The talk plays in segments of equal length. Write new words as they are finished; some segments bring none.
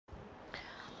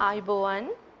ආයුබෝවන්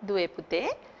දුවේ පුතේ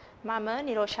මම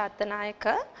නිරෝෂාත්නායක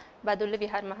බදුල්ල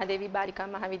විහාර මහදේවි බාලිකා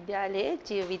මහාවිද්‍යාලයේ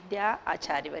ජීව විද්‍යා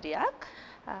ආචාර්යවරියක්.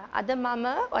 අද මම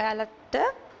ඔයාලට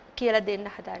කියලා දෙන්න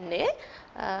හදන්නේ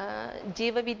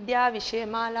ජීව විද්‍යා විෂය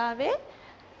මාලාවේ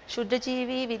ශුද්ධ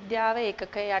ජීවී විද්‍යාව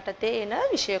ඒකකය යටතේ එන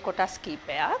විෂය කොටස්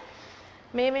කීපයක්.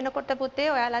 මේ වෙනකොට පුතේ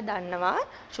ඔයාලා දන්නවා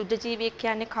ශුද්ධ ජීවියෙක්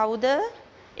කියන්නේ කවුද?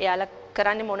 එයාලා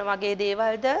කරන්නේ මොන වගේ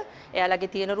දේවල්ද?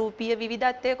 එයාලගේ තියෙන රූපීය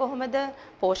විවිධත්වය කොහොමද?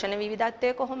 පෝෂණ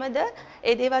විවිධත්වය කොහොමද?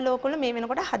 ඒ දේවල් ඔයගොල්ලෝ මේ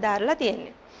වෙනකොට හදාarලා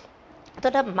තියෙන්නේ.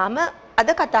 එතකොට මම අද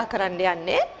කතා කරන්න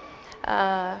යන්නේ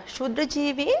ශුද්ධ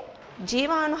ජීවී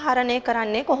ජීවාණුහරණය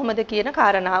කරන්නේ කොහොමද කියන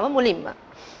කාරණාව මුලින්ම.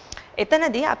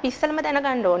 එතනදී අපි ඉස්සෙල්ම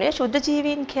දැනගන්න ඕනේ ශුද්ධ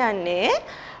ජීවීන් කියන්නේ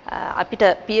අපිට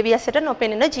පියවියසට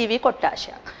නොපෙනෙන ජීවී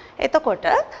කොට්ටාශයක්. එතකොට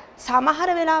සමහර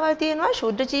වෙලාවල් තියෙනවා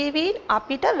ශුද්ධ ජීවීන්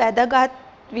අපිට වැදගත්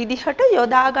විදිහට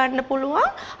යොදා ගන්න පුළුවන්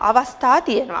අවස්ථා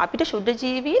තියෙනවා. අපිට ශුද්ධ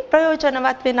ජීවීන්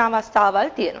ප්‍රයෝජනවත් වෙන අවස්ථාවල්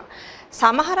තියෙනවා.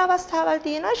 සමහර අවස්ථාවල්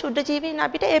තියෙනවා ශුද්ධ ජීවීන්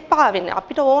අපිට එපා වෙන්නේ.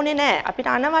 අපිට ඕනේ නැහැ. අපිට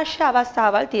අනවශ්‍ය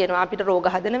අවස්ථාවල් තියෙනවා. අපිට රෝග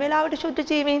හදන වෙලාවට ශුද්ධ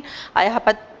ජීවීන්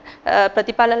අයහපත්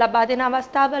ප්‍රතිඵල ලබා දෙන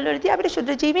අවස්ථාවල් වලදී අපිට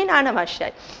ශුද්ධ ජීවීන්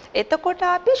අනවශ්‍යයි. එතකොට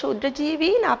අපි ශුද්ධ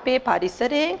ජීවීන් අපේ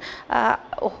පරිසරයෙන්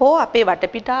හෝ අපේ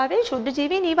වටපිටාවෙන් ශුද්ධ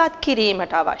ජීවීන් ඉවත්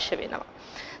කිරීමට අවශ්‍ය වෙනවා.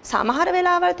 සමහර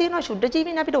වෙලාවල් තියෙනවා ශුද්ධ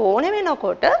ජීවීන් අපිට ඕන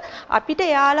වෙනකොට අපිට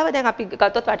එයාලව දැන් අපි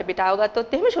ගත්තොත් වටපිටාව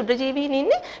ගත්තොත් එහෙම ශුද්ධ ජීවීන්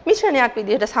ඉන්නේ මිශ්‍රණයක්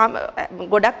විදිහට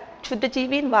ගොඩක් ශුද්ධ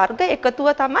ජීවීන් වර්ග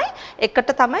එකතුව තමයි එකට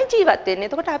තමයි ජීවත් වෙන්නේ.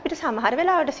 එතකොට අපිට සමහර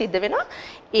වෙලාවට සිද්ධ වෙනවා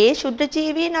ඒ ශුද්ධ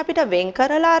ජීවීන් අපිට වෙන්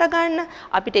කරලා අරගන්න,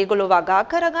 අපිට ඒගොල්ලෝ වගා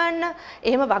කරගන්න,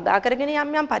 එහෙම වගා කරගෙන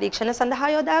යම් යම් පරීක්ෂණ සඳහා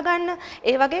යොදා ගන්න,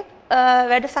 ඒ වගේ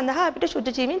වැඩ සඳහා අපිට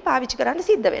ශුද්ධ ජීවීන් පාවිච්චි කරන්න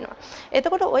සිද්ධ වෙනවා.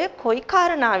 එතකොට ඔය කොයි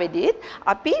කාරණාවෙදීත්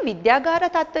අපි විද්‍යාගාර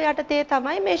තත්ත්ව යටතේ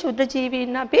තමයි මේ ශුද්ධ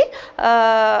ජීවීන් අපි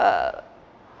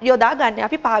යොදා ගන්න,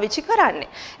 අපි පාවිච්චි කරන්නේ.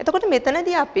 එතකොට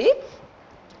මෙතනදී අපි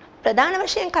ප්‍රධාන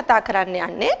වශයෙන් කතා කරන්න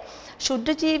යන්නේ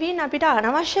ශුද්ධ ජීවීන් අපිට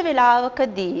අනවශ්‍ය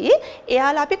වෙලාවකදී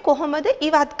එයාලා අපි කොහොමද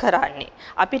ඉවත් කරන්නේ?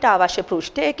 අපිට අවශ්‍ය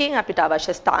පෘෂ්ඨයකින්, අපිට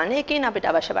අවශ්‍ය ස්ථානයකින්, අපිට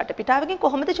අවශ්‍ය වටපිටාවකින්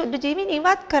කොහොමද ශුද්ධ ජීවීන්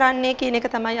ඉවත් කරන්නේ කියන එක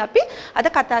තමයි අපි අද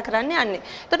කතා කරන්න යන්නේ.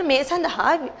 එතකොට මේ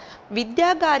සඳහා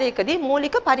විද්‍යාගාරයකදී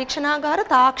මූලික පරීක්ෂණාගාර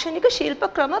තාක්ෂණික ශිල්ප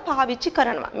ක්‍රම පාවිච්චි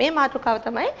කරනවා. මේ මාතෘකාව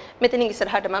තමයි මෙතනින්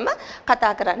ඉස්සරහට මම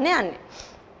කතා කරන්න යන්නේ.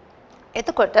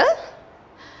 එතකොට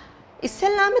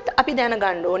ඉස්සෙල්ලාම අපි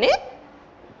දැනගන්න ඕනේ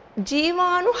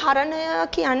ජීවාණු හරණය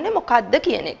කියන්නේ මොකක්ද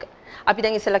කියන එක. අපි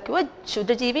දැන් ඉස්සෙල්ලා කිව්වා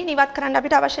ශුද්ධ ජීවීන් ඉවත් කරන්න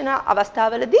අපිට අවශ්‍ය වෙන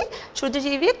අවස්ථාවලදී ශුද්ධ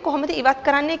ජීවියෙක් කොහොමද ඉවත්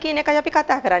කරන්නේ කියන එකයි අපි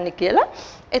කතා කරන්නේ කියලා.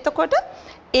 එතකොට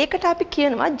ඒකට අපි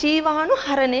කියනවා ජීවාණු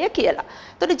හරණය කියලා.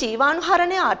 එතකොට ජීවාණු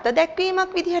හරණය අර්ථ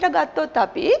දැක්වීමක් විදිහට ගත්තොත්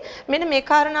අපි මෙන්න මේ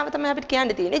කාරණාව තමයි අපිට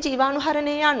කියන්න තියෙන්නේ. ජීවාණු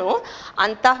හරණය යනු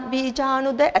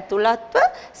අන්තଃබීජාණුද ඇතුළත්ව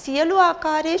සියලු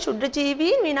ආකාරයේ ශුද්ධ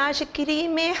ජීවීන් විනාශ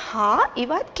කිරීමේ හා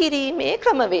ඉවත් කිරීමේ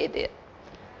ක්‍රමවේදය.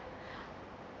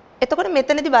 එතකොට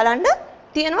මෙතනදී බලන්න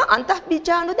තියෙනවා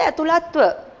අන්තঃබීජාණුද ඇතුළත්ව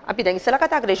අපි දැන් ඉස්සලා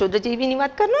කතා කරේ ශුද්ධ ජීවීන්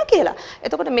ඉවත් කරනවා කියලා.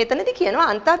 එතකොට මෙතනදී කියනවා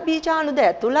අන්තঃබීජාණුද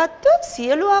ඇතුළත්ව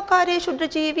සියලු ආකාරයේ ශුද්ධ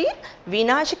ජීවීන්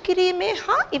විනාශ කිරීමේ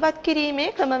හා ඉවත් කිරීමේ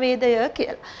ක්‍රමවේදය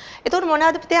කියලා. එතකොට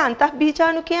මොනවාද පුතේ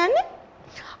අන්තঃබීජාණු කියන්නේ?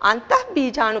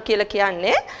 අන්තঃබීජාණු කියලා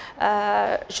කියන්නේ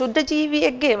ශුද්ධ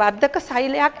ජීවියෙක්ගේ වර්ධක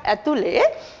සෛලයක් ඇතුලේ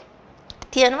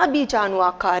තියෙනවා බීජාණු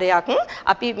ආකාරයක්.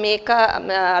 අපි මේක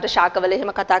අර ශාකවල එහෙම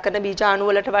කතා කරන බීජාණු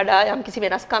වලට වඩා යම්කිසි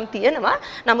වෙනස්කම් තියෙනවා.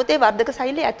 නමුත් ඒ වර්ධක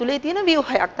සෛලයේ ඇතුලේ තියෙන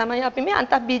ව්‍යුහයක් තමයි අපි මේ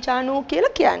අන්තঃබීජාණු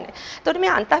කියලා කියන්නේ. එතකොට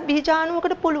මේ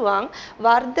අන්තঃබීජාණුවකට පුළුවන්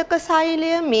වර්ධක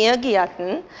සෛලය මිය ගියත්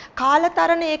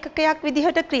කාලතරණ ඒකකයක්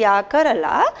විදිහට ක්‍රියා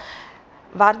කරලා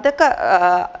වර්ධක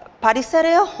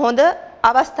පරිසරය හොඳ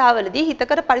අවස්ථාවලදී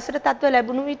හිතකර පරිසර තත්ත්ව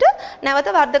ලැබුණු විට නැවත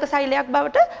වර්ධක සෛලයක්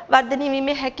බවට වර්ධනය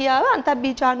වීමේ හැකියාව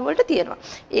අන්තঃබීජාණු වලට තියෙනවා.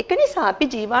 ඒක නිසා අපි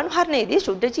ජීවාණු හරණයේදී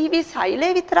ශුද්ධ ජීවී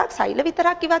සෛල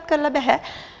විතරක් ඉවත් කරලා බෑ.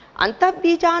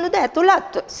 අන්තঃබීජාණුද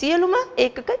ඇතුළත් සියලුම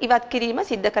ඒකක ඉවත් කිරීම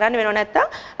සිද්ධ කරන්න වෙනව. නැත්තම්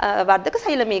වර්ධක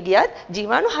සෛලමේ ගියත්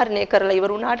ජීවාණු හරණය කරලා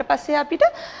ඉවර වුණාට පස්සේ අපිට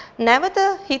නැවත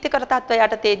හිතකර තත්ත්ව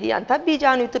යටතේදී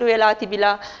අන්තঃබීජාණු ඉතුරු වෙලා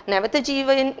තිබිලා නැවත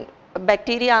ජීවයෙන්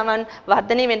බැක්ටීරියාවන්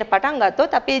වර්ධනය වෙන්න පටන්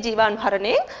ගත්තොත් අපේ ජීවාණු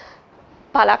හරණයෙන්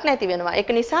පළක් නැති වෙනවා. ඒක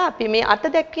නිසා අපි මේ අර්ථ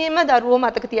දැක්වීම දරුවෝ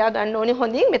මතක තියාගන්න ඕනේ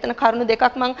හොඳින්. මෙතන කරුණු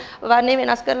දෙකක් මම වර්ණය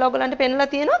වෙනස් කරලා ඔයගලන්ට පෙන්නලා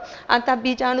තියෙනවා.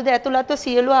 අන්තঃබීජාණුද ඇතුළත්ව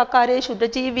සියලු ආකාරයේ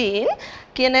ශුද්ධ ජීවීන්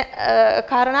කියන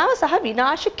කාරණාව සහ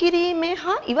විනාශ කිරීමේ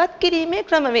හා ඉවත් කිරීමේ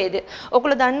ක්‍රමවේදය.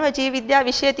 ඔයගොල්ලෝ දන්නවා ජීව විද්‍යාව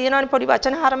විෂය තියෙනවානේ පොඩි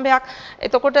වචන ආරම්භයක්.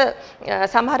 එතකොට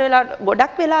සමහර වෙලාවට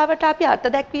ගොඩක් වෙලාවට අපි අර්ථ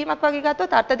දැක්වීමක් වගේ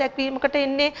ගත්තොත් අර්ථ දැක්වීමකට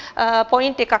එන්නේ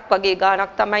පොයින්ට් එකක් වගේ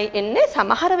ගාණක් තමයි එන්නේ.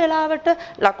 සමහර වෙලාවට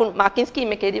ලකුණු මාකින්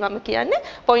ස්කීම් එකේදී මම කියන්නේ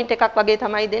පොයින්ට් එකක් වගේ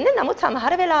තමයි දෙන්නේ. නමුත්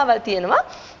සමහර වෙලාවල් තියෙනවා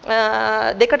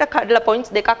දෙකට කඩලා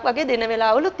පොයින්ට්ස් දෙකක් වගේ දෙන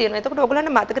වෙලාවලුත් තියෙනවා. එතකොට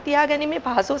ඔයගොල්ලන්ට මතක තියාගැනීමේ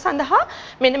පහසුව සඳහා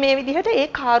මෙන්න මේ විදිහට ඒ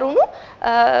කරුණු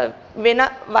වෙන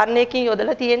වර්ණයකින්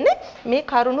යොදලා තියෙන්නේ මේ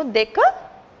කරුණු දෙකම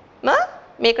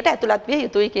මේකට ඇතුළත් විය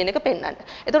යුතුයි කියන එක පෙන්වන්න.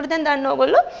 එතකොට දැන් දන්න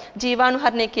ඕගොල්ලෝ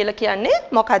ජීවාණුහරණය කියලා කියන්නේ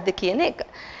මොකක්ද කියන එක.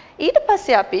 ඊට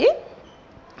පස්සේ අපි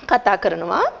කතා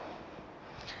කරනවා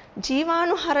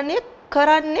ජීවාණුහරණය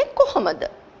කරන්නේ කොහොමද?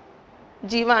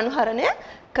 ජීවාණුහරණය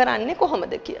කරන්නේ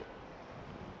කොහොමද කියලා.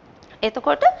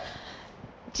 එතකොට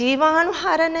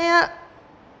ජීවාණුහරණය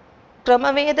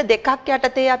ක්‍රමවේද දෙකක්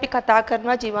යටතේ අපි කතා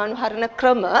කරනවා ජීවාණුහරණ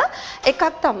ක්‍රම. එකක්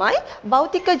තමයි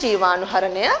භෞතික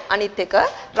ජීවාණුහරණය, අනිත් එක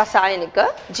රසායනික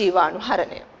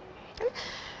ජීවාණුහරණය.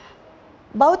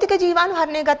 භෞතික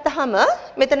ජීවාණුහරණය ගත්තාම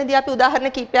මෙතනදී අපි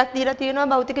උදාහරණ කිහිපයක් දීලා තියෙනවා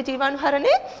භෞතික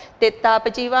ජීවාණුහරණය. තෙත්තාප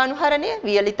ජීවාණුහරණය,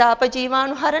 වියලිතාප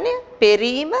ජීවාණුහරණය,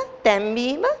 පෙරීම,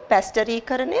 තැම්බීම,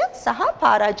 පැස්ටරීකරණය සහ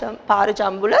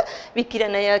පාරජම්බුල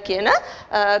විකිරණය කියන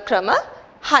ක්‍රම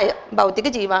 6.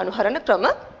 භෞතික ජීවාණුහරණ ක්‍රම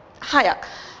 6ක්.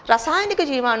 රසායනික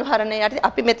ජීවාණුහරණය යටතේ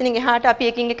අපි මෙතනින් එහාට අපි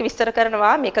එකින් එක විස්තර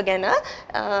කරනවා මේක ගැන.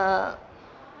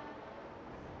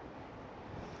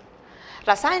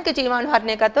 රසායනික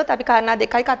ජීවාණුහරණය ගත්තොත් අපි කාරණා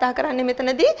දෙකයි කතා කරන්නේ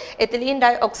මෙතනදී. එතිලීන්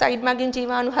ඩයොක්සයිඩ් මගින්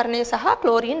ජීවාණුහරණය සහ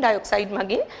ක්ලෝරින් ඩයොක්සයිඩ්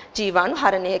මගින්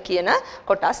ජීවාණුහරණය කියන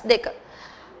කොටස් දෙක.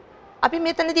 අපි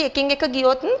මෙතනදී එකින් එක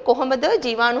ගියොත් කොහොමද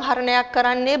ජීවාණුහරණයක්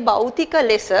කරන්නේ භෞතික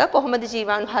ලෙස කොහොමද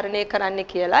ජීවාණුහරණය කරන්නේ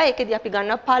කියලා. ඒකෙදී අපි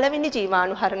ගන්නවා පළවෙනි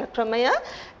ජීවාණුහරණ ක්‍රමය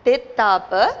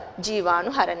තෙත්තාප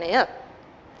ජීවාණුහරණය.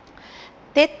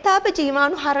 තෙත්තාප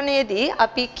ජීවාණුහරණයේදී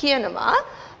අපි කියනවා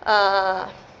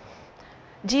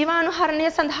ජීවාණුහරණය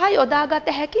සඳහා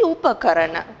යොදාගත හැකි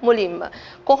උපකරණ මුලින්ම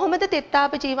කොහොමද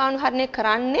තෙත්තාප ජීවාණුහරණය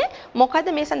කරන්නේ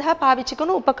මොකද මේ සඳහා පාවිච්චි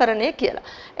කරන උපකරණය කියලා.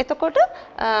 එතකොට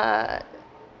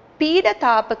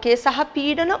පීඩතාපකයේ සහ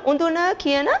පීඩන උඳුන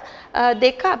කියන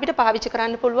දෙක අපිට පාවිච්චි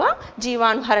කරන්න පුළුවන්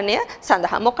ජීවාණුහරණය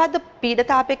සඳහා. මොකද්ද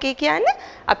පීඩතාපකය කියන්නේ?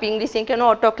 අපි ඉංග්‍රීසියෙන් කියන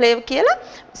ඔටෝක්ලේව් කියලා.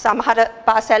 සමහර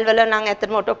පාසල් වල නම්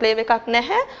ඇත්තටම ඔටෝක්ලේව් එකක්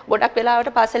නැහැ. ගොඩක් වෙලාවට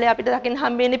පාසලේ අපිට දකින්න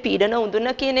හම්බෙන්නේ පීඩන උඳුන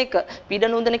කියන එක.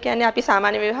 පීඩන උඳුන කියන්නේ අපි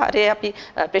සාමාන්‍ය ව්‍යවහාරයේ අපි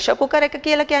ප්‍රෙෂර් කුකර් එක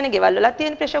කියලා කියන්නේ. ගෙවල් වල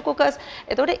තියෙන ප්‍රෙෂර් කුකර්ස්.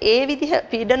 එතකොට ඒ විදිහ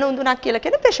පීඩන උඳුනක් කියලා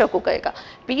කියන්නේ ප්‍රෙෂර් කුකර් එක.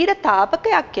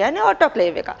 පීඩතාපකයක් කියන්නේ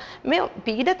ඔටෝක්ලේව් එක. මේ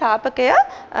පීඩතාපකය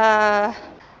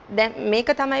දැන් මේක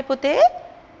තමයි පුතේ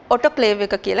ඔටෝක්ලේව්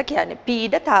එක කියලා කියන්නේ.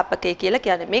 පීඩතාපකය කියලා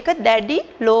කියන්නේ. මේක දැඩි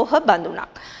ලෝහ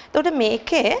බඳුනක්. එතකොට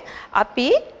මේකේ අපි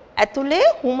ඇතුලේ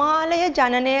හුමාලය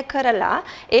ජනනය කරලා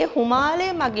ඒ හුමාලය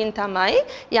මගින් තමයි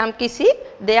යම්කිසි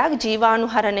දෙයක්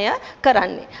ජීවාණුහරණය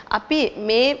කරන්නේ. අපි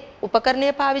මේ උපකරණය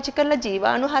පාවිච්චි කරලා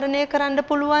ජීවාණුහරණය කරන්න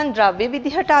පුළුවන් ද්‍රව්‍ය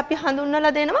විදිහට අපි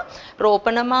හඳුන්වලා දෙනවා.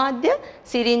 රෝපණ මාධ්‍ය,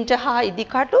 සිරින්ජ හා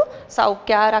ඉදිකටු,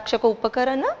 සෞඛ්‍ය ආරක්ෂක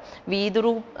උපකරණ,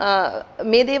 වීදුරු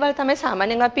මේ දේවල් තමයි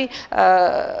සාමාන්‍යයෙන් අපි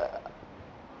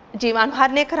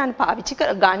ජීවාණුහරණය කරන්න පාවිච්චි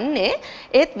ගන්නේ.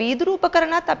 ඒත් වීදුරු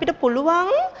උපකරණත් අපිට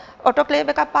පුළුවන්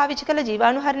ඔටෝක්ලේව් එකක් පාවිච්චි කරලා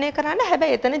ජීවාණුහරණය කරන්න.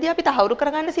 හැබැයි එතනදී අපි තහවුරු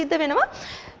කරගන්න සිද්ධ වෙනවා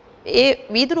ඒ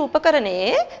වීදුරු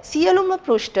උපකරණයේ සියලුම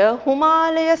පෘෂ්ඨ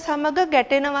හුමාලය සමග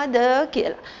ගැටෙනවද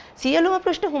කියලා. සියලුම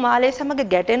පෘෂ්ඨ හුමාලය සමග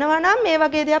ගැටෙනවා නම් මේ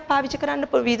වගේ දෙයක් පාවිච්චි කරන්න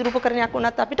වීදුරු උපකරණයක්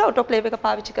වුණත් අපිට ඔටෝක්ලේව් එක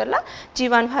පාවිච්චි කරලා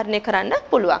ජීවාණුහරණය කරන්න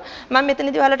පුළුවන්. මම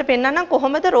මෙතනදී ඔයාලට පෙන්නන්නම්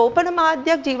කොහොමද රෝපණ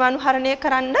මාධ්‍යයක් ජීවාණුහරණය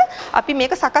කරන්න අපි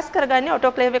මේක සකස් කරගන්නේ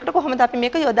ඔටෝක්ලේව් එකට කොහොමද අපි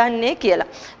මේක යොදන්නේ කියලා.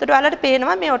 එතකොට ඔයාලට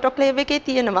පේනවා මේ ඔටෝක්ලේව් එකේ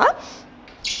තියෙනවා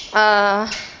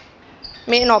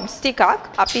මේ නොබ්ස් ටිකක්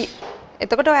අපි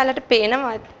එතකොට ඔයාලට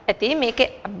පේනවා ඇති මේකේ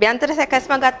අභ්‍යන්තර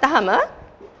සැකැස්ම ගත්තාම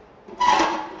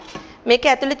මේක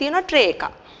ඇතුලේ තියෙන ට්‍රේ එකක්.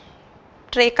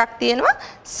 ට්‍රේ එකක් තියෙනවා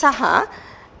සහ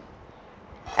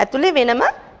ඇතුලේ වෙනම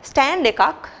ස්ටෑන්ඩ්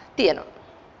එකක් තියෙනවා.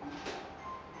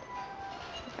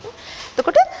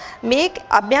 එතකොට මේ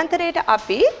අභ්‍යන්තරයට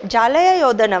අපි ජලය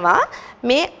යොදනවා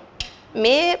මේ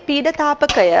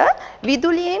පීඩතාපකය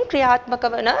විදුලියෙන් ක්‍රියාත්මක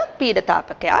වන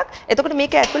පීඩතාපකයක්. එතකොට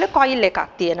මේක ඇතුලේ කොයිල් එකක්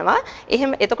තියෙනවා.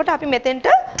 එහෙම එතකොට අපි මෙතෙන්ට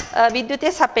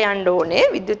විද්‍යුතය සපයන්න ඕනේ.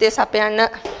 විද්‍යුතය සපයන්න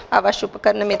අවශ්‍ය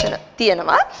උපකරණ මෙතන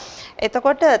තියෙනවා.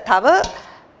 එතකොට තව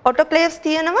ඔටෝක්ලේව්ස්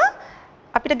තියෙනවා.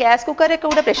 අපිට ගෑස් කුකර් එක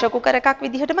උඩ ප්‍රෙෂර් කුකර් එකක්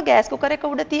විදිහටම ගෑස් කුකර් එක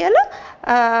උඩ තියලා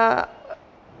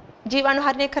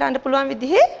ජීවාණුහරණය කරන්න පුළුවන්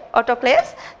විදිහේ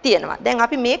ඔටෝක්ලේව්ස් තියෙනවා. දැන්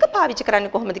අපි මේක පාවිච්චි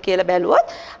කරන්නේ කොහොමද කියලා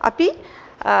බැලුවොත් අපි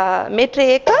මේ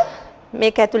ට්‍රේ එක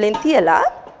මේක ඇතුලෙන් තියලා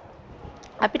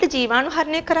අපිට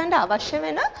ජීවාණුහරණය කරන්න අවශ්‍ය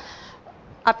වෙන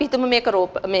අපි හිතමු මේක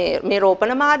මේ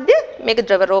රෝපණ මාධ්‍ය මේක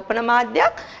ද්‍රව රෝපණ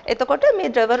මාධ්‍යයක්. එතකොට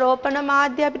මේ ද්‍රව රෝපණ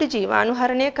මාධ්‍ය අපිට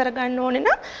ජීවාණුහරණය කරගන්න ඕනේ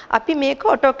නම් අපි මේක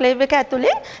ඔටෝක්ලේව් එක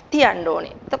ඇතුලේ තියන්න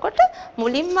ඕනේ. එතකොට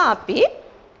මුලින්ම අපි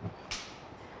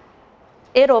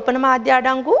ඒ රෝපණ මාධ්‍ය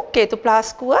අඩංගු කේතු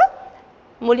ප්ලාස්කුව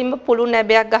මුලින්ම පුළු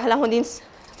නැබයක් ගහලා හොඳින්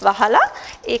වහලා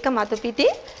ඒක මතු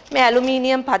පිටින් මේ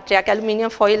ඇලුමිනියම් පත්‍රයක්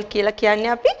ඇලුමිනියම් ෆොයිල් කියලා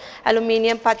කියන්නේ අපි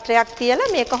ඇලුමිනියම් පත්‍රයක් තියලා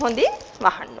මේක හොඳින්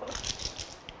වහන්න ඕන.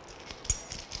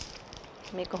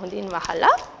 මේක හොඳින්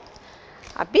වහලා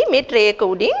අපි මේ ට්‍රේ එක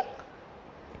උඩින්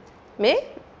මේ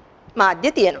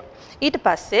මාධ්‍ය තියනවා. ඊට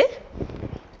පස්සේ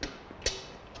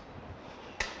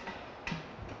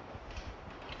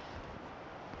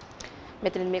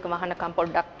මෙතන මේක වහනකම්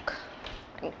පොඩ්ඩක්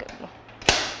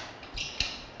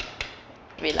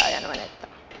වෙලා යනවා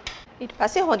නැත්තම්. ඊට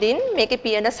පස්සේ හොඳින් මේකේ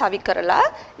පියන සවි කරලා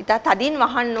ඉතා තදින්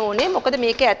වහන්න ඕනේ. මොකද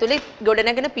මේකේ ඇතුලේ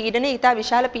ගොඩනැගෙන පීඩනය ඉතා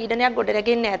විශාල පීඩනයක්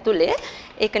ගොඩනැගෙන්නේ ඇතුලේ.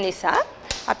 ඒක නිසා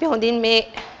අපි හොඳින් මේ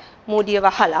මූඩිය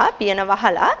වහලා පියන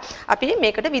වහලා අපි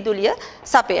මේකට විදුලිය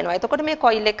සපයනවා. එතකොට මේ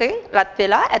කොයිල් එකෙන් රත්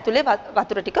වෙලා ඇතුලේ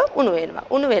වතුර ටික උණු වෙනවා.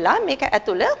 උණු වෙලා මේක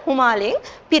ඇතුලේ හුමාලෙන්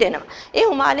පිරෙනවා. ඒ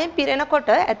හුමාලෙන්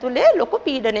පිරෙනකොට ඇතුලේ ලොකු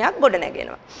පීඩනයක්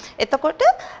ගොඩනැගෙනවා. එතකොට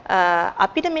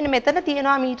අපිට මෙන්න මෙතන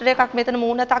තියෙනවා මීටර එකක් මෙතන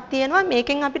මූණතක් තියෙනවා.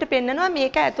 මේකෙන් අපිට පෙන්නනවා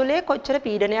මේක ඇතුලේ කොච්චර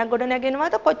පීඩනයක්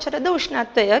ගොඩනැගෙනවද කොච්චරද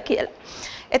උෂ්ණත්වය කියලා.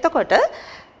 එතකොට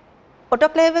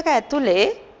ඔටෝක්ලේව් එක ඇතුලේ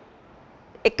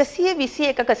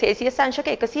 121ක සෙල්සියස් අංශක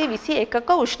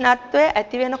 121ක උෂ්ණත්වය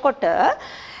ඇති වෙනකොට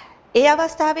ඒ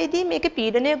අවස්ථාවේදී මේකේ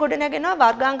පීඩනය ගොඩනගෙනවා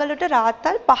වර්ගාංග වලට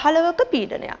රාත්තල් 15ක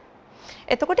පීඩනයක්.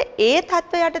 එතකොට ඒ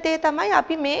තත්ත්වය යටතේ තමයි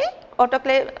අපි මේ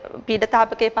ඔටෝක්ලේව්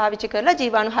පීඩතාපකේ පාවිච්චි කරලා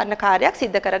ජීවාණුහරණ කාර්යයක්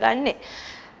සිදු කරගන්නේ.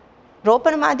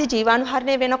 රෝපණ මාධ්‍ය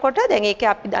ජීවාණුහරණය වෙනකොට දැන් ඒකේ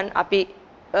අපි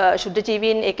ශුද්ධ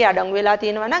ජීවීන් ඒකේ අඩංගු වෙලා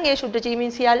තියෙනවා නම් ඒ ශුද්ධ ජීවීන්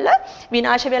සියල්ල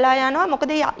විනාශ වෙලා යනවා.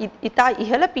 මොකද ඉතා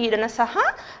ඉහළ පීඩන සහ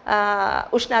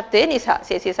උෂ්ණත්වය නිසා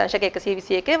සෙල්සියස් අංශක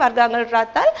 121 වර්ගාංග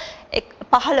රාත්තල්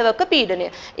 15ක පීඩනය.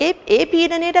 ඒ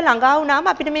පීඩනයට ළඟා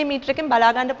වුණාම අපිට මේ මීටරකින්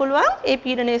බලා ගන්න පුළුවන් ඒ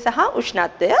පීඩනය සහ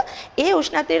උෂ්ණත්වය. ඒ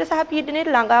උෂ්ණත්වයට සහ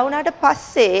පීඩනයට ළඟා වුණාට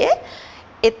පස්සේ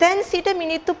එතෙන් සිට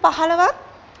මිනිත්තු 15ක්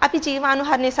අපි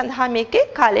ජීවාණුහරණය සඳහා මේකේ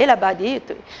කාලය ලබා දිය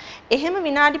යුතුයි. එහෙම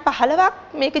විනාඩි 15ක්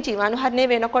මේක ජීවාණුහරණය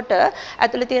වෙනකොට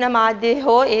ඇතුළේ තියෙන මාධ්‍ය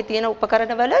හෝ ඒ තියෙන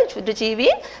උපකරණවල ශුද්ධ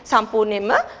ජීවීන්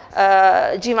සම්පූර්ණයෙන්ම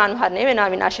ජීවාණුහරණය වෙනවා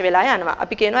විනාශ වෙලා යනවා.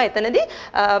 අපි කියනවා එතනදී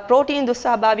ප්‍රෝටීන්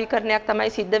දුස්සාභාවීකරණයක් තමයි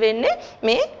සිද්ධ වෙන්නේ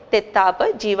මේ තෙත්තාප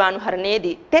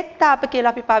ජීවාණුහරණයේදී. තෙත්තාප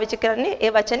කියලා අපි පාවිච්චි කරන්නේ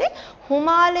ඒ වචනේ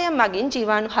හුමාලය මගින්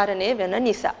ජීවාණුහරණය වෙන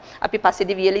නිසා. අපි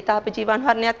පස්සේදී වියලිතාප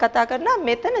ජීවාණුහරණයක් කතා කරනවා.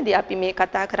 මෙතනදී අපි මේ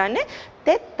කතා කරන්නේ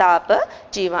තෙත්තාප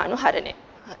ජීවාණුහරණය.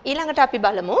 ඊළඟට අපි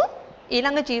බලමු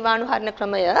ඊළඟ ජීවාණුහරණ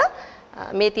ක්‍රමය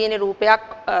මේ තියෙන රූපයක්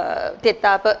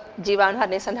තෙත්තාප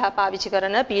ජීවාණුහරණය සඳහා පාවිච්චි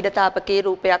කරන පීඩතාපකයේ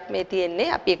රූපයක් මේ තියෙන්නේ.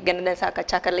 අපි ඒක ගැන දැන්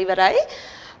සාකච්ඡා කරලා ඉවරයි.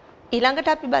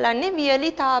 ඊළඟට අපි බලන්නේ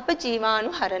වියලිතාප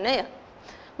ජීවාණුහරණය.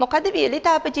 මොකද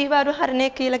වියලිතාප ජීවාණුහරණය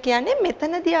කියලා කියන්නේ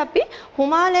මෙතනදී අපි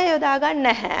හුමාලය යොදා ගන්න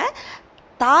නැහැ.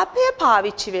 තාපය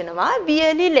පාවිච්චි වෙනවා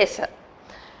වියලි ලෙස.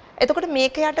 එතකොට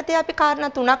මේක යටතේ අපි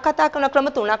කාරණා තුනක් කතා කරන ක්‍රම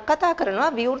තුනක් කතා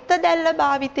කරනවා. විවෘත දැල්ල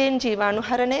භාවිතයෙන්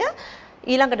ජීවාණුහරණය,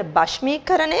 ඊළඟට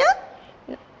බෂ්මීකරණය,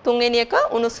 තුන්වෙනි එක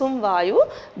උණුසුම් වායු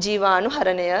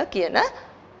ජීවාණුහරණය කියන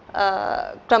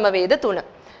ක්‍රමවේද තුන.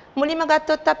 මුලින්ම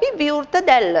ගත්තොත් අපි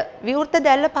විවෘත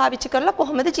දැල්ල පාවිච්චි කරලා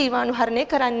කොහොමද ජීවාණුහරණය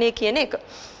කරන්නේ කියන එක.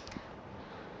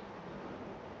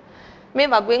 මේ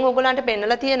වගුවෙන් ඕගොල්ලන්ට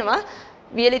පෙන්නලා තියෙනවා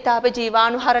වියලිතාප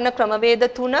ජීවාණුහරණ ක්‍රමවේද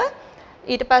තුන.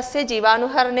 ඊට පස්සේ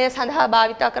ජීවාණුහරණය සඳහා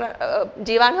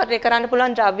ජීවාණුහරණය කරන්න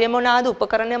පුළුවන් ද්‍රව්‍ය මොනවාද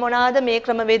උපකරණ මොනවාද මේ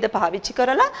ක්‍රමවේද පාවිච්චි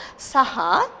කරලා සහ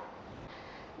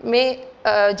මේ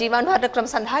ජීවාණුහරණ ක්‍රම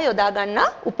සඳහා යොදා ගන්න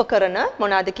උපකරණ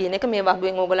මොනවාද කියන එක මේ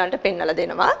වගුවෙන් ඕගලන්ට පෙන්නලා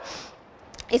දෙනවා.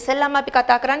 ඉස්සෙල්ලාම අපි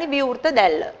කතා කරන්නේ විවෘත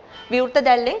දැල්ල. විවෘත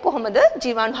දැල්ලෙන් කොහොමද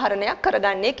ජීවාණුහරණයක්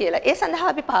කරගන්නේ කියලා. ඒ සඳහා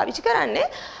අපි පාවිච්චි කරන්නේ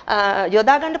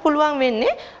යොදා ගන්න පුළුවන්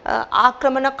වෙන්නේ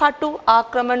ආක්‍රමණ කටු,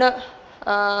 ආක්‍රමණ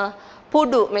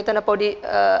පුඩු. මෙතන පොඩි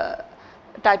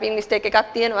ටයිපින් මිස්ටේක් එකක්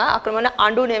තියෙනවා. ආක්‍රමණ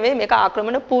අඬු නෙවෙයි මේක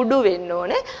ආක්‍රමණ පුඩු වෙන්න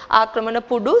ඕනේ. ආක්‍රමණ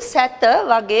පුඩු සැත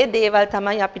වගේ දේවල්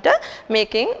තමයි අපිට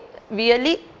මේකෙන්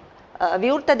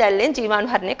විවෘත දැල්ලෙන්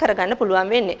ජීවාණුහරණය කරගන්න පුළුවන්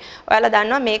වෙන්නේ. ඔයාලා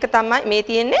දන්නවා මේක තමයි මේ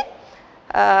තියෙන්නේ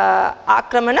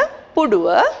ආක්‍රමණ පුඩුව.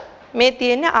 මේ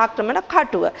තියෙන්නේ ආක්‍රමණ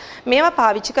කටුව. මේවා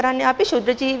පාවිච්චි කරන්නේ අපි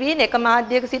ශුද්ධ ජීවීන් එක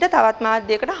මාධ්‍යයක සිට තවත්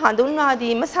මාධ්‍යයකට හඳුන්වා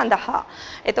දීම සඳහා.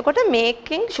 එතකොට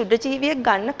මේකෙන් ශුද්ධ ජීවියෙක්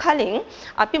ගන්න කලින්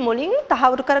අපි මුලින්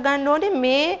තහවුරු කරගන්න ඕනේ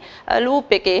මේ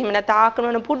ලූප් එකේ එහෙම නැත්නම්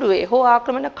ආක්‍රමණ පුඩුවේ හෝ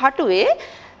ආක්‍රමණ කටුවේ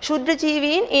ශුද්ධ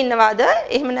ජීවීන් ඉන්නවාද?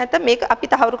 එහෙම නැත්නම් මේක අපි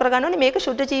තහවුරු කරගන්න ඕනේ මේක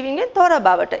ශුද්ධ ජීවීන්ගෙන් තොර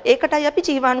බවට. ඒකටයි අපි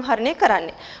ජීවාණුහරණය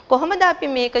කරන්නේ. කොහොමද අපි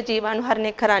මේක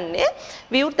ජීවාණුහරණය කරන්නේ?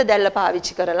 විවෘත දැල්ල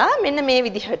පාවිච්චි කරලා මෙන්න මේ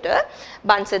විදිහට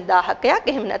බන්සෙත් 1000ක්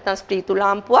එහෙම නැත්නම් ස්ප්‍රීතු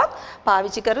ලාම්පුවක්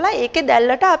පාවිච්චි කරලා ඒකේ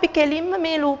දැල්ලට අපි කෙලින්ම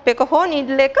මේ ලූප් එක හෝ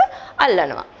නිඩල් එක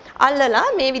අල්ලනවා. අල්ලලා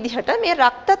මේ විදිහට මේ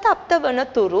රක්ත තප්ත වන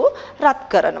තුරු රත්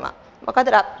කරනවා.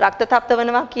 මොකද රක්ත තප්ත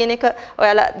වෙනවා කියන එක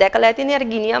ඔයාලා දැකලා ඇතිනේ අර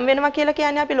ගිනියම් වෙනවා කියලා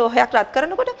කියන්නේ අපි ලෝහයක් රත්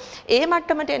කරනකොට ඒ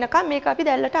මට්ටමට එනකම් මේක අපි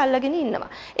දැල්ලට අල්ලගෙන ඉන්නවා.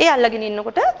 ඒ අල්ලගෙන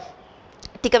ඉන්නකොට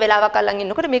ටික වෙලාවක් අල්ලන්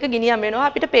ඉන්නකොට මේක ගිනියම් වෙනවා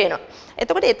අපිට පේනවා.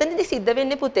 එතකොට එතනදී සිද්ධ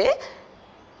වෙන්නේ පුතේ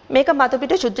මේක මත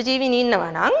පිට ශුද්ධ ජීවීන්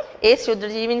ඉන්නවා නම් ඒ ශුද්ධ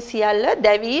ජීවීන් සියල්ල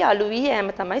දැවි අලු වී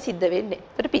යෑම තමයි සිද්ධ වෙන්නේ.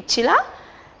 ඒකට පිච්චිලා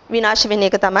විනාශ වෙන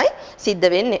එක තමයි සිද්ධ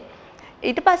වෙන්නේ.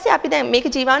 ඊට පස්සේ අපි දැන් මේක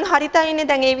ජීවාණු හරිතයිනේ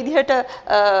දැන් මේ විදිහට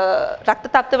රක්ත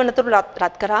තප්ත වෙනතුරු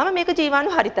රත් කරාම මේක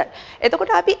ජීවාණු හරිතයි.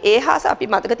 එතකොට අපි ඒහාස අපි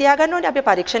මතක තියාගන්න ඕනේ අපි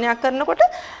පරීක්ෂණයක් කරනකොට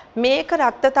මේක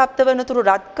රක්ත තප්ත වෙනතුරු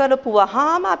රත්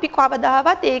කරපුවාම අපි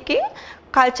කවදාවත් ඒකෙන්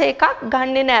කල්චර් එකක්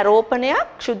ගන්නෙ නෑ රෝපණයක්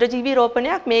ශුද්ධ ජීවි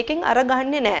රෝපණයක් මේකෙන් අර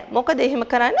ගන්නෙ නෑ. මොකද එහෙම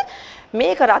කරන්නේ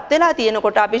මේක රත් වෙලා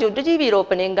තියෙනකොට අපි ශුද්ධ ජීවි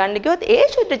රෝපණයෙන් ගන්න ගියොත් ඒ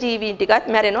ශුද්ධ ජීවීන්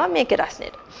ටිකත් මැරෙනවා මේකේ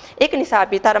රස්නෙට. ඒක නිසා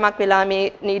අපි තරමක් වෙලා මේ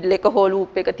නීඩල් එක හෝ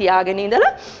ලූප් එක තියාගෙන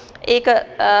ඉඳලා ඒක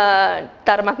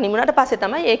තරමක් නිමුණාට පස්සේ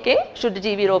තමයි ඒකෙන් ශුද්ධ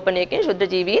ජීවි රෝපණයකින් ශුද්ධ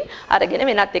ජීවීන් අරගෙන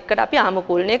වෙනත් එක්කට අපි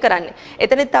ආමකූලනය කරන්නේ.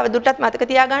 එතනත් තව දුරටත් මතක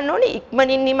තියාගන්න ඕනේ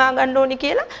ඉක්මනින් නිමා ගන්න ඕනේ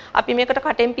කියලා. අපි මේකට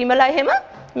කටෙන් පිමලා එහෙම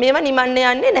මේවා නිමන්න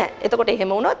යන්නේ නැහැ. එතකොට එහෙම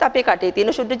වුණොත් අපේ කටේ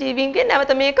තියෙන ශුද්ධ ජීවීන්ගෙන්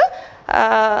නැවත මේක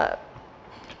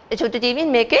ශුද්ධ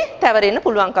ජීවීන් මේකේ තැවරෙන්න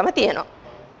පුළුවන්කම තියෙනවා.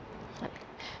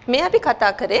 මේ අපි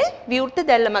කතා කරේ විවෘත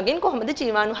දැල්ල මගින් කොහොමද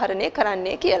ජීවාණු හරණය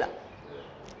කරන්නේ කියලා.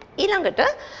 ඊළඟට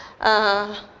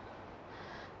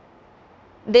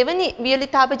දෙවනි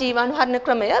වියලිතාප ජීවාණු හරණ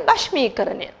ක්‍රමය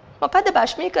භස්මීකරණය. මොකද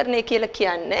භස්මීකරණය කියලා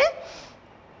කියන්නේ?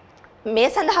 මේ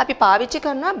සඳහා අපි පාවිච්චි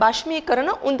කරනවා භස්මීකරණ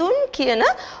උඳුන් කියන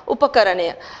උපකරණය.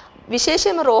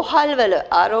 විශේෂයෙන්ම රෝහල්වල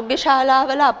ආරෝග්‍ය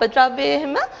ශාලාවල අපද්‍රව්‍ය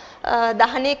එහෙම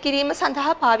දහනය කිරීම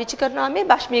සඳහා පාවිච්චි කරනවා මේ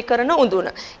භස්මීකරණ උඳුන.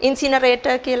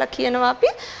 ඉන්සිනරේටර් කියලා කියනවා අපි.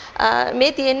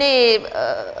 මේ තියෙන්නේ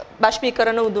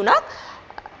භස්මීකරණ උඳුනක්.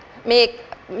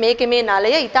 මේකේ මේ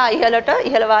නලය ඉතා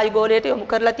ඉහළ වායු ගෝලයට යොමු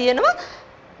කරලා තියෙනවා.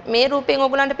 මේ රූපයෙන්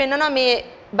ඔයගලන්ට පෙන්වනවා මේ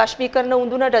භස්මීකරණ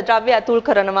උඳුනට ද්‍රව්‍ය ඇතුල්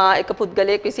කරනවා එක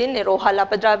පුද්ගලයෙක් විසින් රෝහල්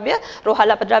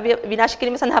අපද්‍රව්‍ය විනාශ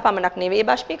කිරීම සඳහා පමණක් නෙවෙයි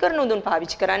භස්මීකරණ උඳුන්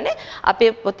පාවිච්චි කරන්නේ.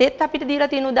 අපේ පොතේත් අපිට දීලා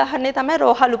තියෙන උදාහරණය තමයි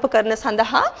රෝහල් උපකරණ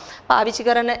සඳහා පාවිච්චි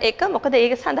කරන එක. මොකද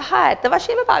ඒක සඳහා ඇත්ත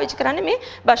වශයෙන්ම පාවිච්චි කරන්නේ මේ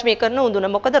භස්මීකරණ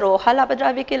උඳුන. මොකද රෝහල්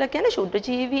අපද්‍රව්‍ය කියලා කියන්නේ ශුද්ධ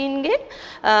ජීවීන්ගෙන්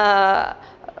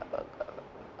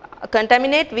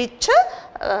contaminate වෙච්ච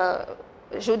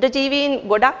ශුද්ධ ජීවීන්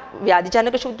ගොඩක්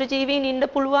ව්‍යාධිජනක ශුද්ධ ජීවීන් ඉන්න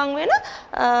පුළුවන් වෙන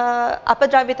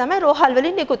අපද්‍රව්‍ය තමයි රෝහල්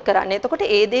වලින් නිකුත් කරන්නේ. එතකොට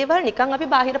ඒ දේවල් නිකන් අපි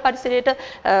බාහිර පරිසරයට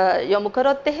යොමු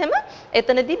කරොත් එහෙම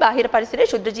එතනදී බාහිර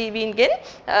පරිසරයේ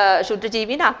ශුද්ධ